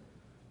Esther,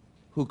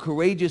 who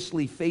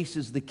courageously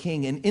faces the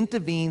king and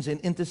intervenes and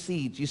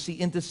intercedes. You see,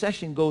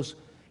 intercession goes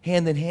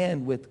hand in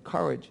hand with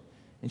courage,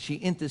 and she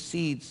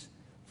intercedes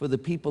for the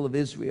people of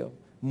Israel.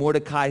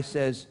 Mordecai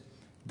says,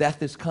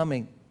 death is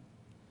coming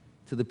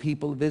to the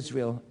people of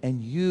Israel,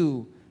 and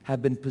you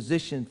have been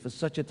positioned for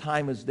such a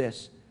time as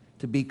this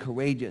to be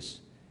courageous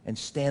and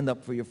stand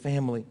up for your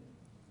family.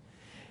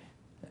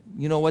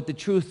 You know what the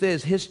truth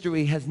is?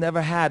 History has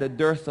never had a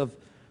dearth of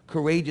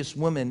courageous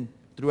women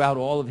throughout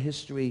all of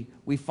history.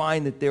 We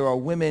find that there are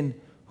women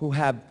who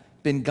have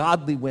been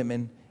godly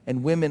women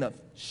and women of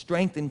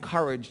strength and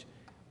courage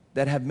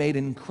that have made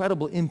an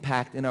incredible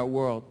impact in our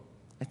world.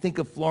 I think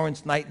of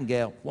Florence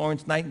Nightingale.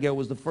 Florence Nightingale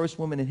was the first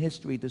woman in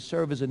history to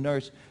serve as a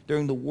nurse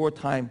during the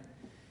wartime.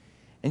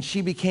 And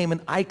she became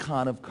an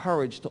icon of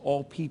courage to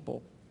all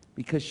people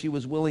because she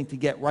was willing to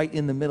get right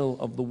in the middle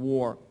of the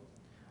war.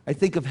 I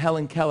think of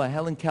Helen Keller.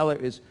 Helen Keller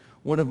is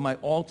one of my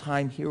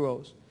all-time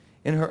heroes.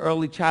 In her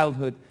early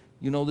childhood,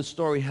 you know the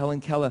story,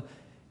 Helen Keller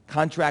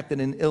contracted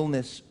an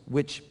illness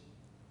which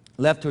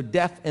left her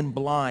deaf and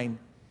blind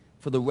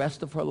for the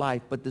rest of her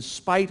life. But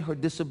despite her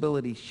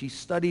disability, she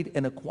studied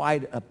and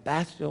acquired a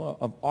Bachelor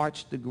of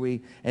Arts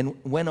degree and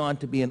went on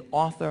to be an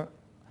author,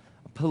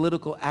 a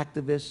political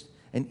activist,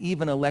 and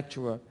even a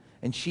lecturer.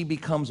 And she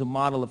becomes a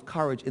model of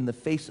courage in the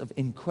face of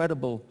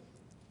incredible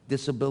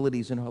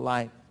disabilities in her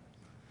life.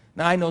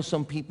 Now, I know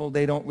some people,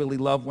 they don't really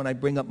love when I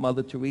bring up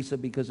Mother Teresa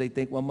because they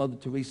think, well, Mother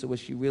Teresa, was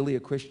she really a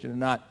Christian or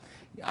not?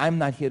 I'm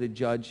not here to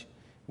judge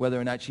whether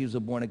or not she was a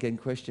born-again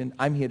Christian.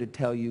 I'm here to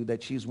tell you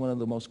that she's one of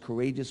the most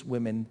courageous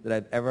women that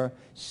I've ever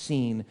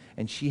seen,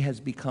 and she has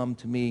become,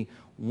 to me,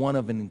 one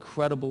of an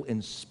incredible,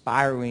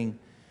 inspiring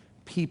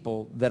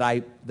people that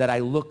I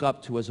look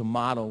up to as a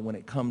model when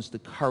it comes to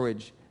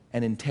courage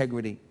and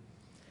integrity.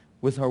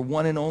 With her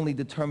one and only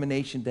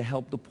determination to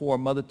help the poor,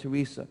 Mother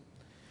Teresa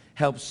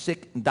helped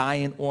sick and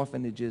dying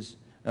orphans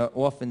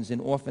in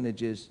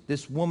orphanages.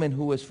 This woman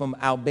who was from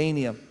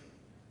Albania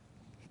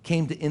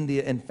came to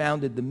India and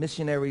founded the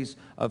Missionaries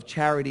of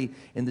Charity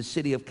in the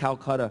city of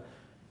Calcutta.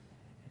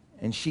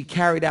 And she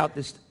carried out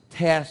this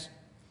task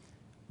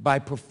by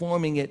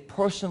performing it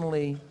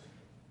personally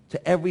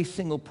to every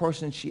single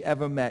person she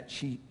ever met.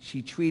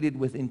 She treated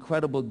with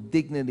incredible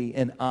dignity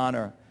and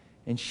honor.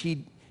 And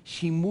she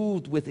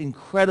moved with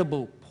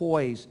incredible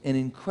poise and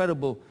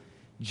incredible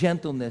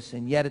gentleness.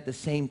 And yet at the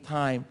same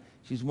time,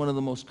 she's one of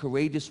the most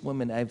courageous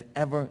women I've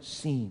ever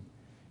seen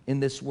in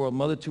this world.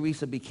 Mother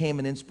Teresa became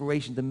an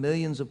inspiration to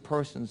millions of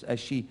persons as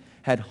she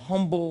had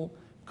humble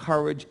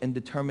courage and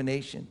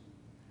determination.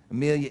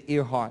 Amelia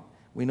Earhart,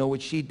 we know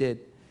what she did.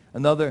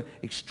 Another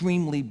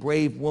extremely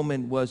brave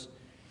woman was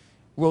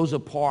Rosa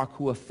Parks,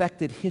 who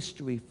affected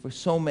history for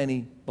so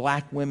many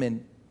black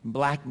women,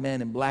 black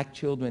men, and black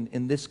children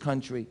in this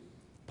country.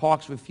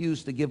 Parks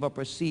refused to give up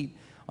her seat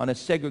on a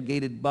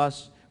segregated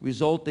bus,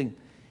 resulting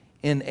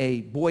in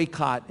a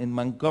boycott in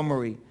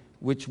Montgomery,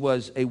 which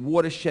was a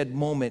watershed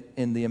moment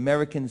in the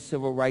American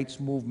civil rights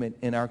movement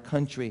in our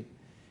country.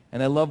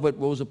 And I love what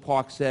Rosa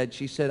Parks said.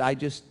 She said, I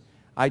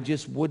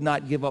just would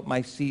not give up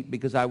my seat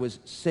because I was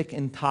sick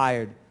and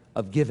tired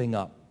of giving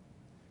up.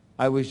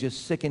 I was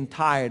just sick and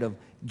tired of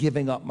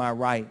giving up my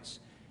rights.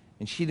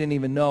 And she didn't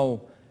even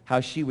know how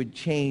she would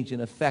change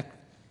and affect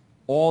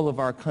all of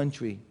our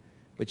country.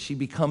 But she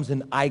becomes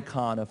an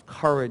icon of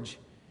courage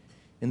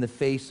in the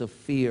face of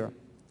fear.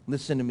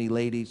 Listen to me,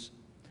 ladies.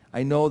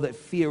 I know that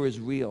fear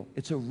is real.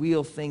 It's a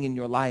real thing in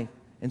your life.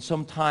 And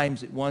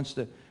sometimes it wants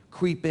to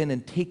creep in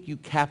and take you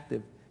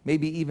captive.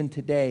 Maybe even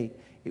today,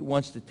 it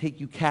wants to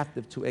take you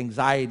captive to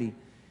anxiety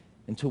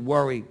and to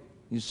worry.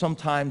 You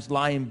sometimes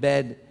lie in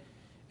bed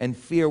and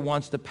fear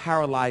wants to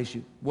paralyze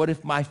you. What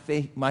if my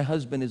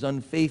husband is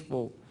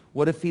unfaithful?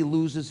 What if he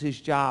loses his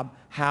job?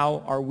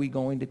 How are we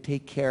going to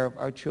take care of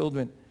our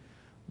children?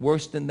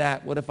 Worse than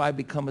that, what if I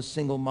become a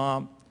single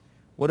mom?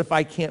 What if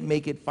I can't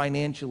make it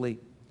financially?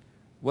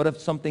 What if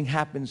something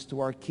happens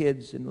to our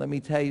kids? And let me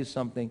tell you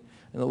something.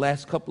 In the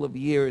last couple of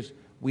years,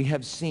 we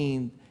have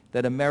seen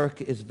that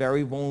America is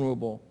very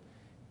vulnerable.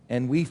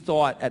 And we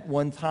thought at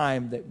one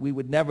time that we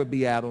would never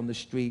be out on the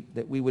street,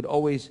 that we would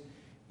always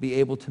be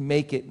able to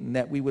make it, and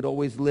that we would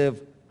always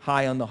live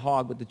high on the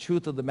hog. But the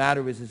truth of the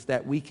matter is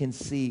that we can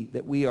see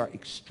that we are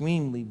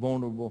extremely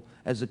vulnerable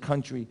as a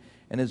country.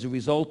 And as a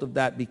result of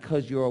that,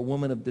 because you're a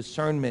woman of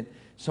discernment,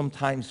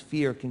 sometimes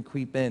fear can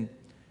creep in.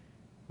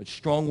 But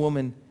strong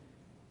woman,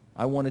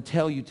 I want to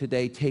tell you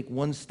today, take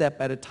one step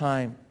at a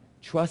time.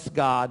 Trust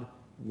God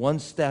one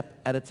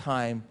step at a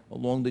time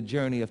along the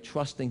journey of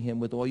trusting Him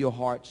with all your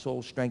heart,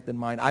 soul, strength, and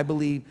mind. I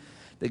believe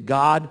that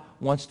God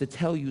wants to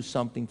tell you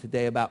something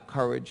today about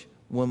courage,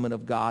 woman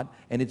of God,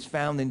 and it's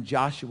found in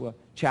Joshua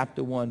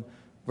chapter 1,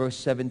 verse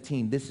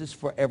 17. This is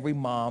for every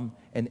mom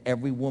and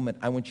every woman.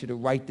 I want you to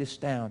write this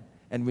down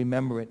and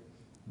remember it.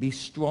 Be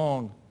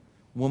strong,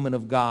 woman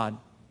of God,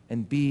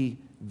 and be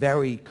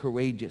very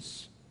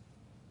courageous.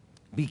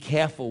 Be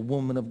careful,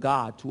 woman of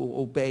God, to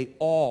obey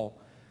all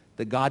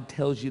that God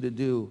tells you to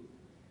do.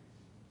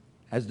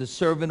 As the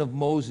servant of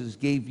Moses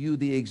gave you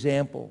the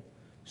example,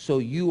 so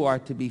you are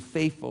to be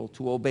faithful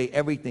to obey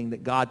everything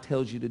that God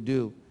tells you to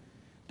do.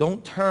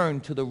 Don't turn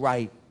to the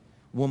right,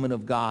 woman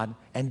of God,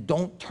 and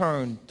don't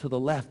turn to the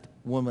left,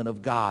 woman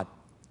of God.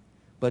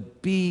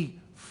 But be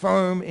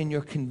firm in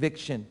your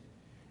conviction.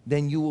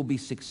 Then you will be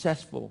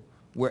successful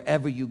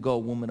wherever you go,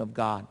 woman of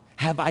God.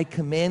 have I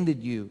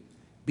commanded you.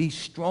 Be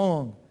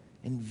strong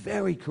and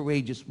very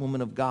courageous,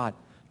 woman of God.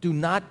 Do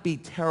not be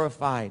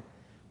terrified.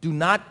 Do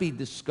not be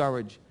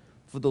discouraged,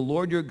 for the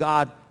Lord your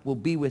God will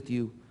be with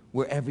you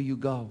wherever you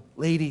go.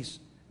 Ladies,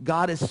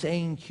 God is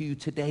saying to you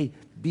today,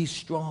 be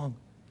strong,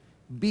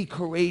 be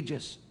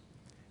courageous,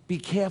 be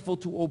careful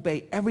to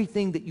obey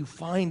everything that you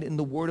find in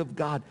the Word of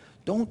God.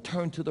 Don't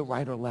turn to the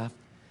right or left,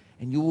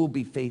 and you will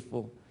be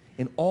faithful.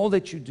 In all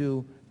that you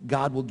do,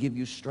 God will give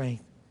you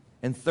strength.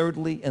 And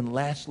thirdly and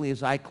lastly,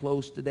 as I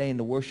close today and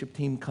the worship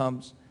team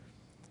comes,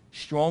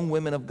 strong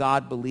women of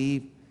God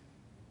believe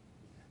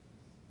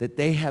that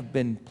they have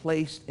been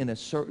placed in a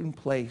certain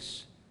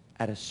place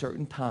at a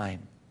certain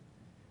time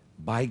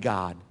by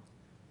God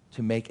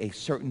to make a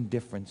certain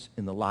difference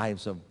in the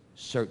lives of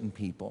certain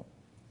people.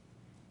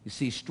 You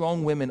see,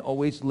 strong women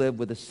always live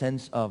with a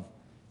sense of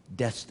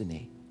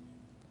destiny,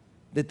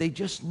 that they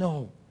just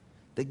know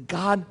that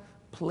God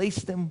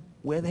placed them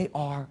where they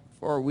are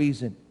for a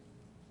reason.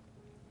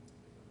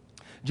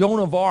 Joan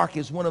of Arc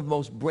is one of the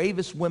most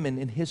bravest women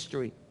in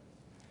history.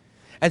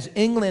 As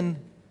England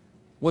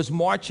was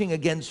marching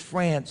against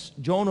France,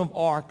 Joan of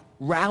Arc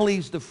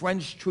rallies the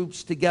French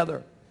troops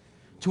together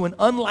to an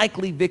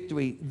unlikely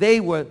victory. They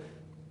were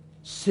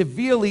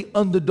severely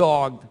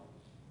underdogged.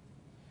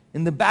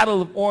 In the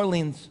Battle of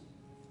Orleans,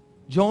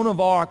 Joan of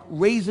Arc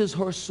raises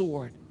her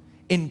sword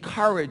in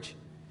courage,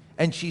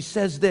 and she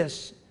says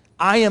this,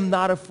 I am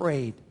not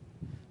afraid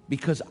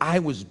because I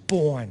was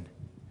born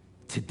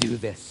to do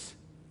this.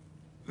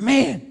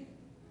 Man,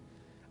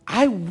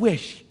 I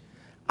wish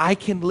I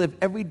can live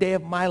every day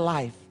of my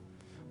life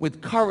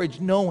with courage,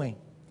 knowing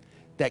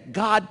that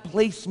God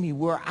placed me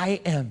where I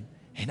am,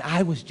 and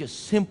I was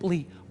just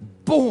simply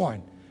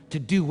born to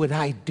do what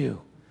I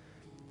do.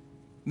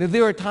 Now,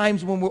 there are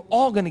times when we're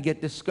all going to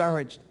get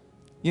discouraged.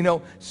 You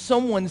know,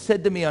 someone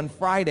said to me on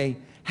Friday,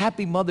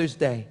 Happy Mother's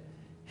Day.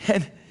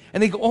 And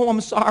they go, oh,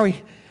 I'm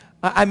sorry.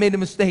 I made a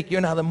mistake.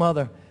 You're not a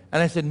mother.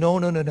 And I said,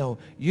 no.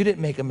 You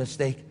didn't make a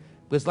mistake.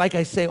 Because like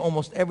I say,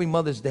 almost every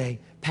Mother's Day,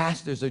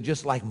 pastors are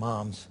just like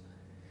moms.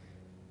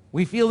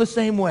 We feel the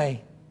same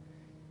way.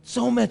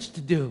 So much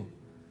to do.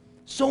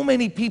 So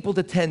many people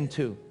to tend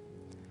to.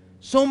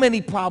 So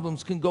many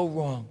problems can go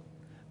wrong.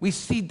 We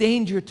see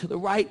danger to the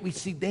right. We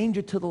see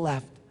danger to the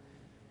left.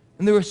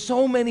 And there are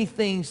so many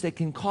things that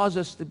can cause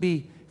us to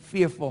be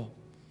fearful.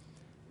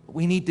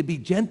 We need to be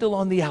gentle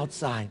on the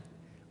outside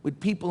with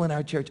people in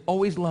our church,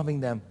 always loving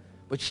them,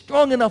 but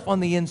strong enough on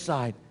the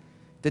inside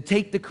to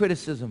take the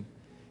criticism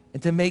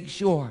and to make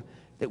sure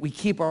that we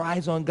keep our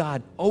eyes on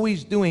God,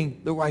 always doing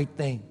the right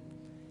thing.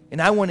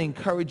 And I want to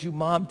encourage you,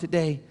 Mom,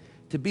 today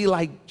to be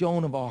like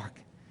Joan of Arc.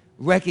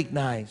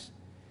 Recognize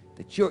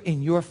that you're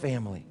in your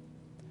family.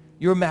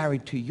 You're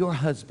married to your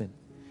husband.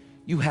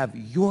 You have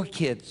your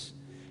kids.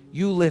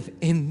 You live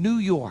in New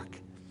York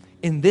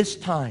in this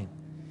time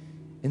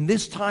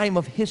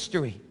of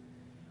history,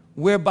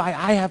 whereby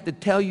I have to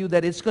tell you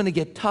that it's going to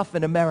get tough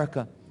in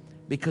America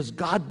because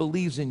God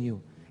believes in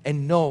you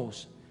and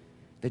knows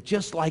that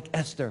just like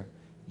Esther,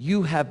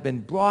 you have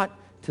been brought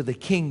to the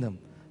kingdom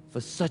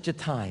for such a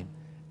time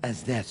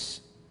as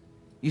this.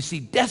 You see,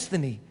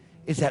 destiny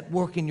is at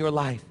work in your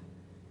life.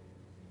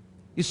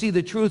 You see,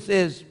 the truth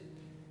is,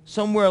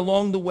 somewhere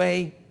along the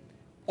way,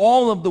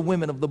 all of the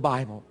women of the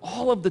Bible,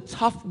 all of the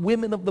tough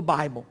women of the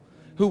Bible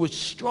who were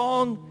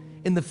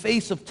strong in the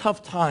face of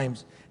tough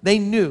times, they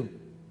knew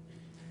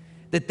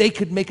that they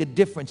could make a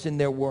difference in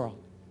their world.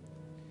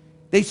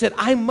 They said,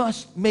 I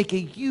must make a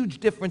huge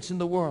difference in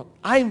the world.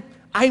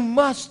 I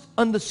must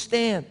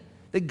understand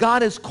that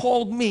God has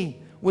called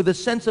me with a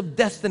sense of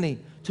destiny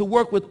to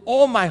work with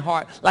all my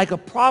heart, like a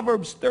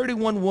Proverbs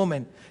 31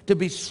 woman, to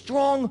be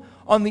strong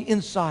on the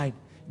inside,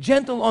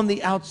 gentle on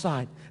the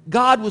outside.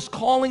 God was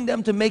calling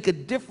them to make a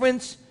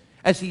difference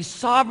as he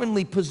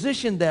sovereignly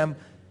positioned them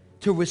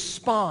to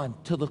respond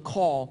to the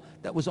call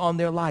that was on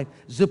their life.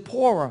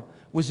 Zipporah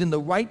was in the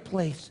right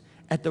place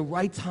at the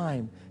right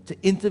time to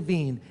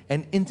intervene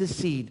and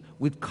intercede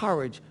with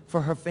courage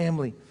for her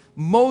family.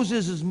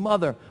 Moses'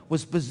 mother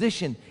was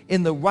positioned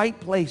in the right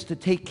place to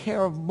take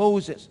care of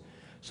Moses.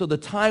 So the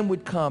time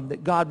would come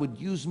that God would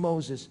use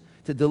Moses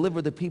to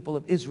deliver the people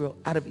of Israel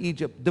out of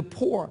Egypt.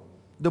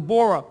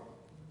 Deborah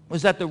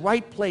was at the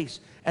right place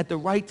at the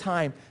right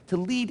time to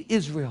lead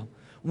Israel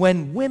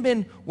when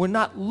women were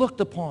not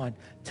looked upon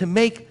to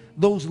make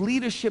those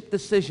leadership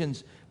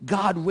decisions.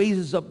 God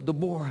raises up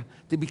Deborah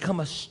to become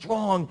a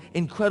strong,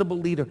 incredible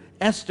leader.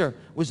 Esther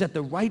was at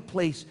the right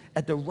place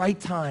at the right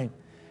time.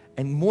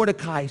 And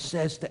Mordecai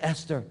says to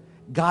Esther,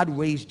 God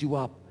raised you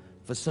up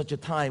for such a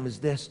time as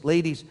this.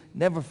 Ladies,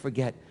 never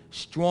forget,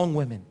 strong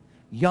women,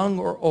 young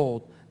or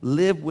old,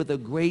 live with a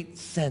great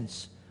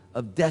sense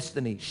of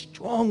destiny.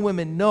 Strong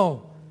women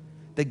know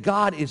that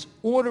God is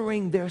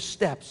ordering their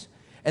steps,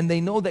 and they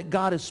know that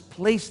God has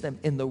placed them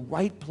in the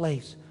right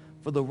place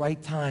for the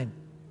right time.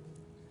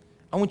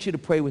 I want you to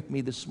pray with me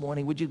this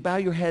morning. Would you bow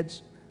your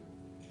heads?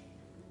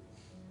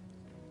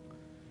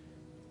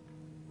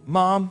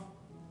 Mom,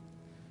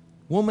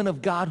 woman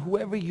of God,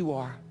 whoever you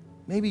are,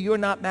 maybe you're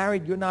not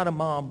married, you're not a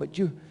mom, but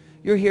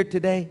you're here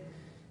today.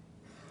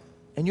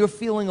 and you're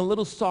feeling a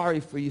little sorry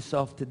for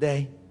yourself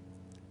today,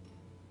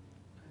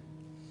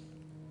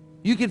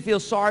 you can feel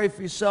sorry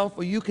for yourself,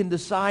 or you can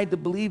decide to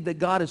believe that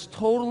God is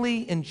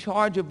totally in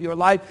charge of your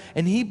life,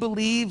 and he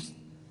believes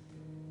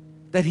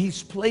that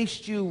he's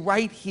placed you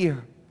right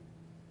here,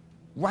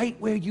 right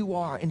where you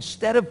are.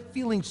 Instead of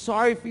feeling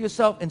sorry for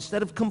yourself,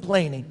 instead of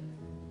complaining,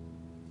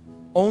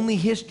 only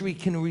history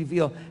can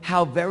reveal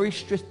how very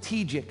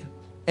strategic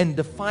and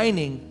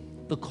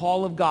defining the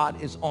call of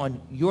God is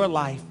on your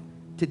life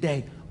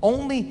today.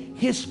 Only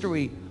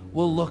history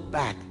will look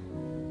back.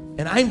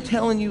 And I'm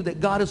telling you that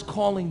God is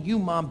calling you,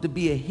 Mom, to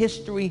be a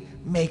history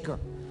maker.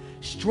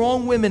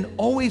 Strong women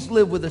always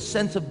live with a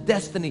sense of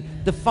destiny,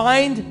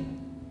 defined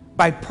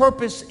by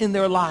purpose in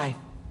their life.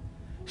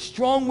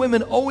 Strong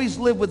women always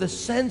live with a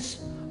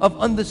sense of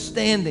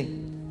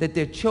understanding that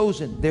they're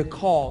chosen, they're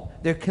called,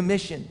 they're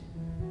commissioned,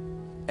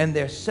 and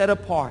they're set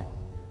apart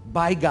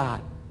by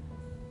God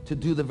to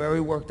do the very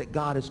work that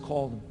God has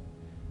called them.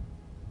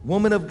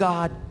 Woman of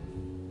God,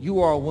 you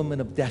are a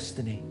woman of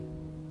destiny.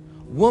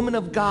 Woman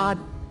of God,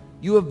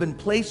 you have been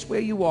placed where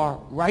you are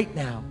right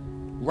now,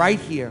 right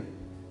here,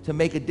 to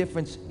make a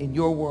difference in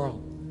your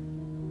world.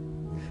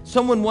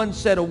 Someone once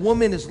said a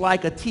woman is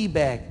like a tea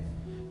bag.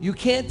 You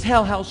can't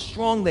tell how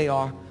strong they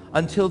are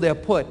until they're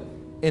put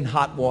in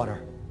hot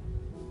water.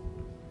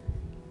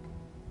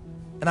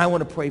 And I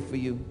want to pray for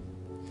you.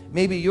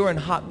 Maybe you're in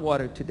hot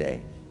water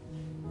today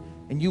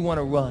and you want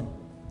to run.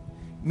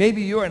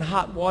 Maybe you're in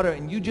hot water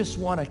and you just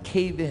want to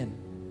cave in.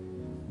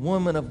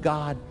 Woman of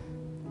God,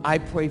 I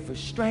pray for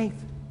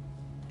strength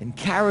and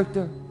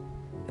character,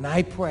 and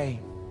I pray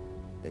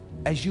that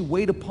as you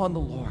wait upon the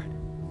Lord,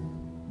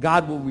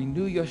 God will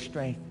renew your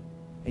strength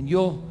and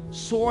you'll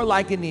soar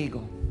like an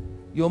eagle.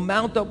 You'll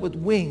mount up with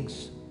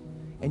wings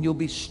and you'll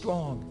be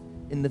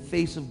strong in the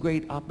face of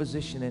great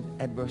opposition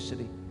and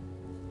adversity.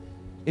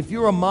 If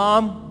you're a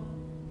mom,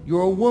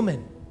 you're a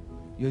woman,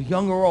 you're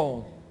young or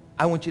old,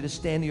 I want you to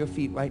stand to your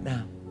feet right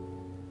now.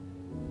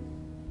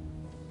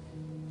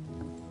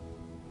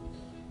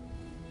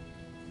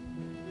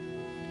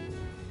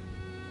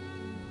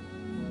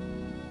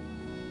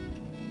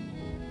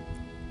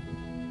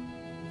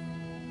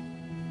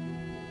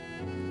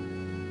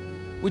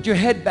 With your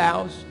head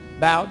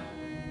bowed,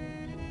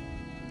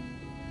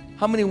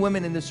 how many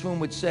women in this room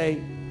would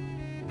say,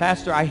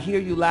 Pastor, I hear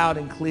you loud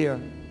and clear,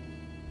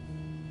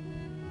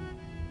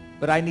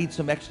 but I need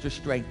some extra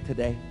strength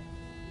today?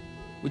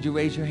 Would you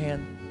raise your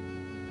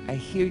hand? I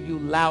hear you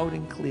loud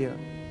and clear,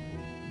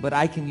 but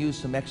I can use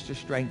some extra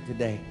strength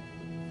today.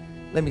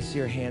 Let me see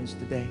your hands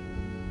today.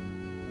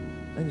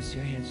 Let me see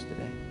your hands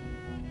today.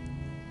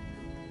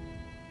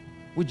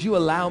 Would you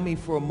allow me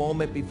for a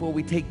moment before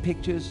we take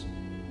pictures?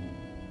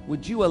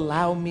 Would you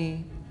allow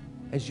me,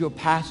 as your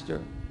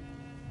pastor,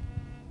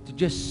 to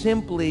just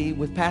simply,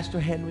 with Pastor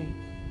Henry,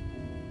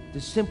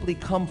 to simply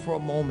come for a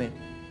moment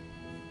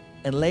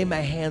and lay my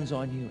hands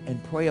on you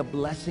and pray a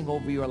blessing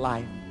over your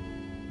life?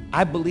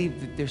 I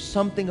believe that there's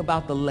something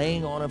about the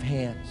laying on of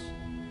hands,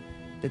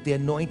 that the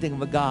anointing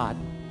of a God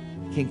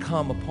can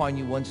come upon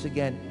you once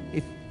again.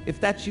 If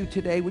that's you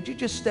today, would you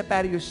just step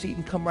out of your seat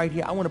and come right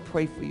here? I want to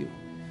pray for you.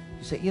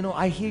 You say, you know,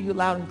 I hear you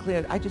loud and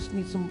clear. I just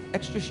need some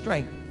extra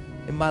strength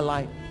in my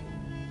life.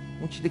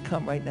 I want you to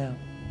come right now.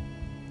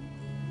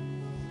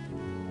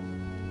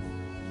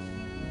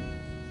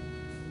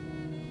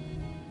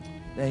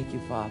 Thank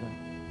you, Father.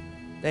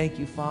 Thank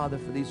you, Father,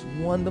 for these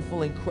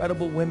wonderful,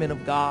 incredible women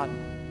of God.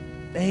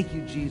 Thank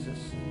you, Jesus.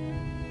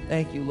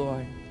 Thank you,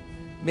 Lord.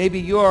 Maybe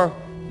you're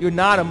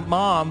not a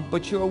mom,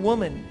 but you're a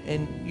woman,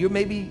 and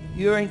maybe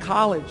you're in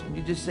college, and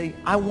you just say,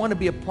 I want to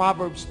be a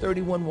Proverbs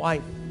 31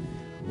 wife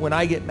when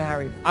I get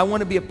married. I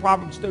want to be a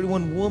Proverbs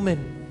 31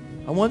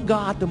 woman. I want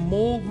God to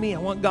mold me. I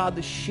want God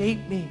to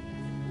shape me.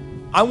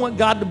 I want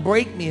God to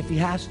break me if he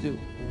has to.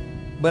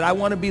 But I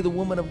want to be the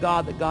woman of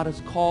God that God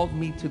has called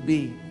me to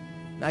be.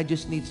 And I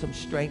just need some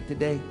strength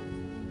today.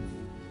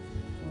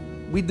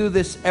 We do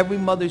this every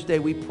Mother's Day.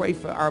 We pray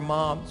for our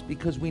moms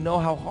because we know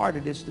how hard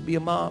it is to be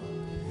a mom.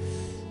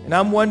 And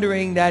I'm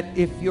wondering that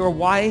if your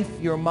wife,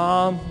 your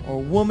mom,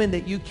 or woman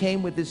that you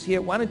came with is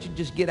here, why don't you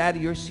just get out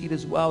of your seat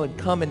as well and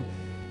come, and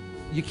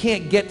you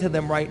can't get to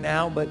them right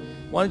now, but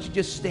why don't you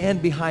just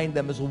stand behind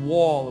them as a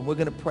wall, and we're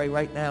going to pray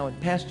right now. And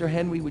Pastor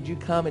Henry, would you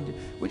come? And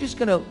we're just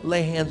going to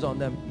lay hands on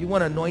them. You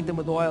want to anoint them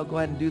with oil, go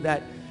ahead and do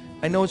that.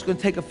 I know it's going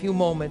to take a few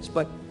moments,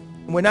 but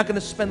we're not going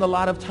to spend a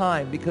lot of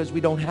time because we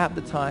don't have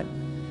the time.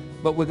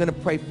 But we're going to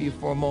pray for you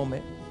for a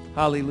moment.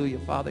 Hallelujah,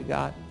 Father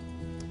God.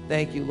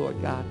 Thank you,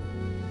 Lord God.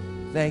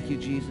 Thank you,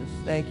 Jesus.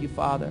 Thank you,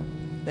 Father.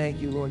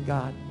 Thank you, Lord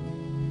God.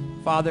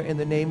 Father, in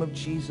the name of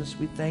Jesus,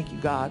 we thank you,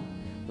 God,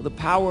 for the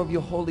power of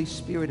your Holy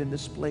Spirit in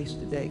this place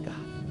today, God.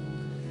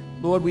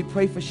 Lord, we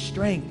pray for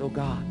strength, oh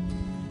God.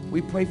 We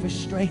pray for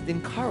strength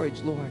and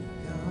courage, Lord.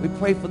 We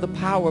pray for the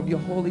power of your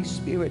Holy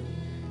Spirit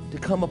to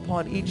come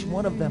upon each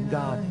one of them,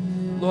 God.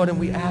 Lord, and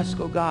we ask,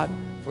 oh God,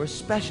 for a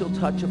special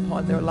touch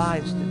upon their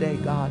lives today,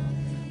 God.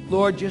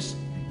 Lord, just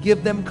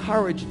give them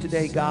courage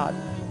today, God.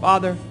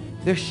 Father,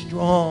 they're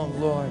strong,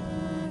 Lord.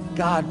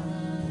 God,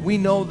 we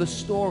know the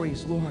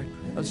stories, Lord,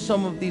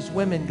 Some of these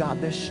women,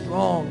 God, they're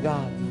strong,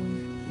 God.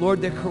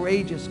 Lord, they're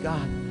courageous,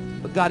 God.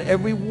 But God,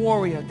 every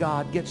warrior,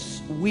 God,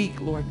 gets weak,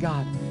 Lord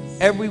God.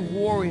 Every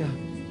warrior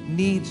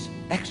needs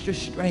extra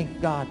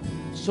strength, God.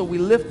 So we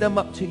lift them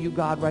up to you,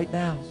 God, right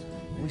now.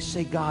 We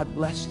say, God,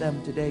 bless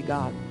them today,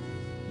 God.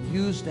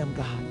 Use them,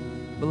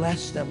 God.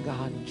 Bless them,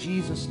 God. In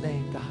Jesus'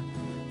 name, God.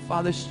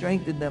 Father,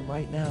 strengthen them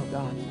right now,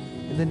 God.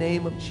 In the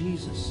name of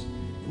Jesus.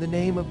 In the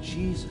name of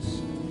Jesus.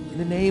 In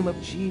the name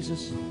of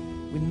Jesus.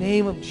 In the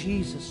name of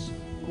Jesus.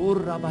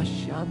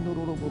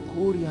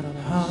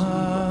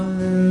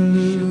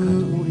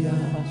 Hallelujah.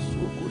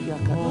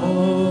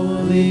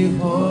 Holy,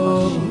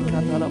 holy,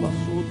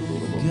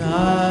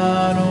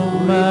 God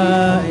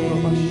Almighty,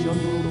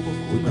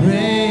 the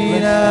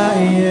great I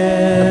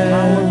am. The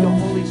power of your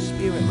Holy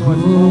Spirit, Lord.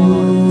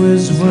 Who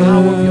is The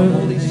power of your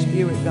Holy worthy,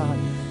 Spirit, God.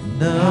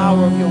 The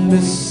power of your none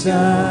Holy Spirit,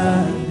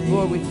 beside thee.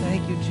 Lord, we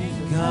thank you,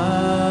 Jesus.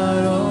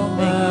 God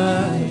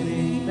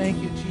Almighty, Thank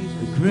you, Jesus.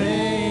 the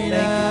great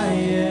I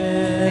am.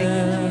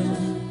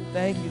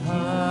 Thank you, Jesus.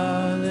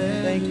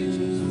 Hallelujah. Thank you,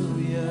 Jesus.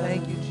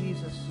 Thank you,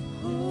 Jesus.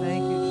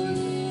 Thank you,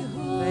 Jesus.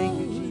 Thank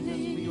you, Jesus,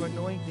 for your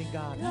anointing,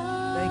 God.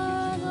 Thank you,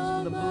 Jesus,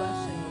 for the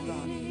blessing of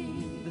God.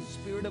 The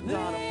Spirit of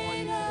God.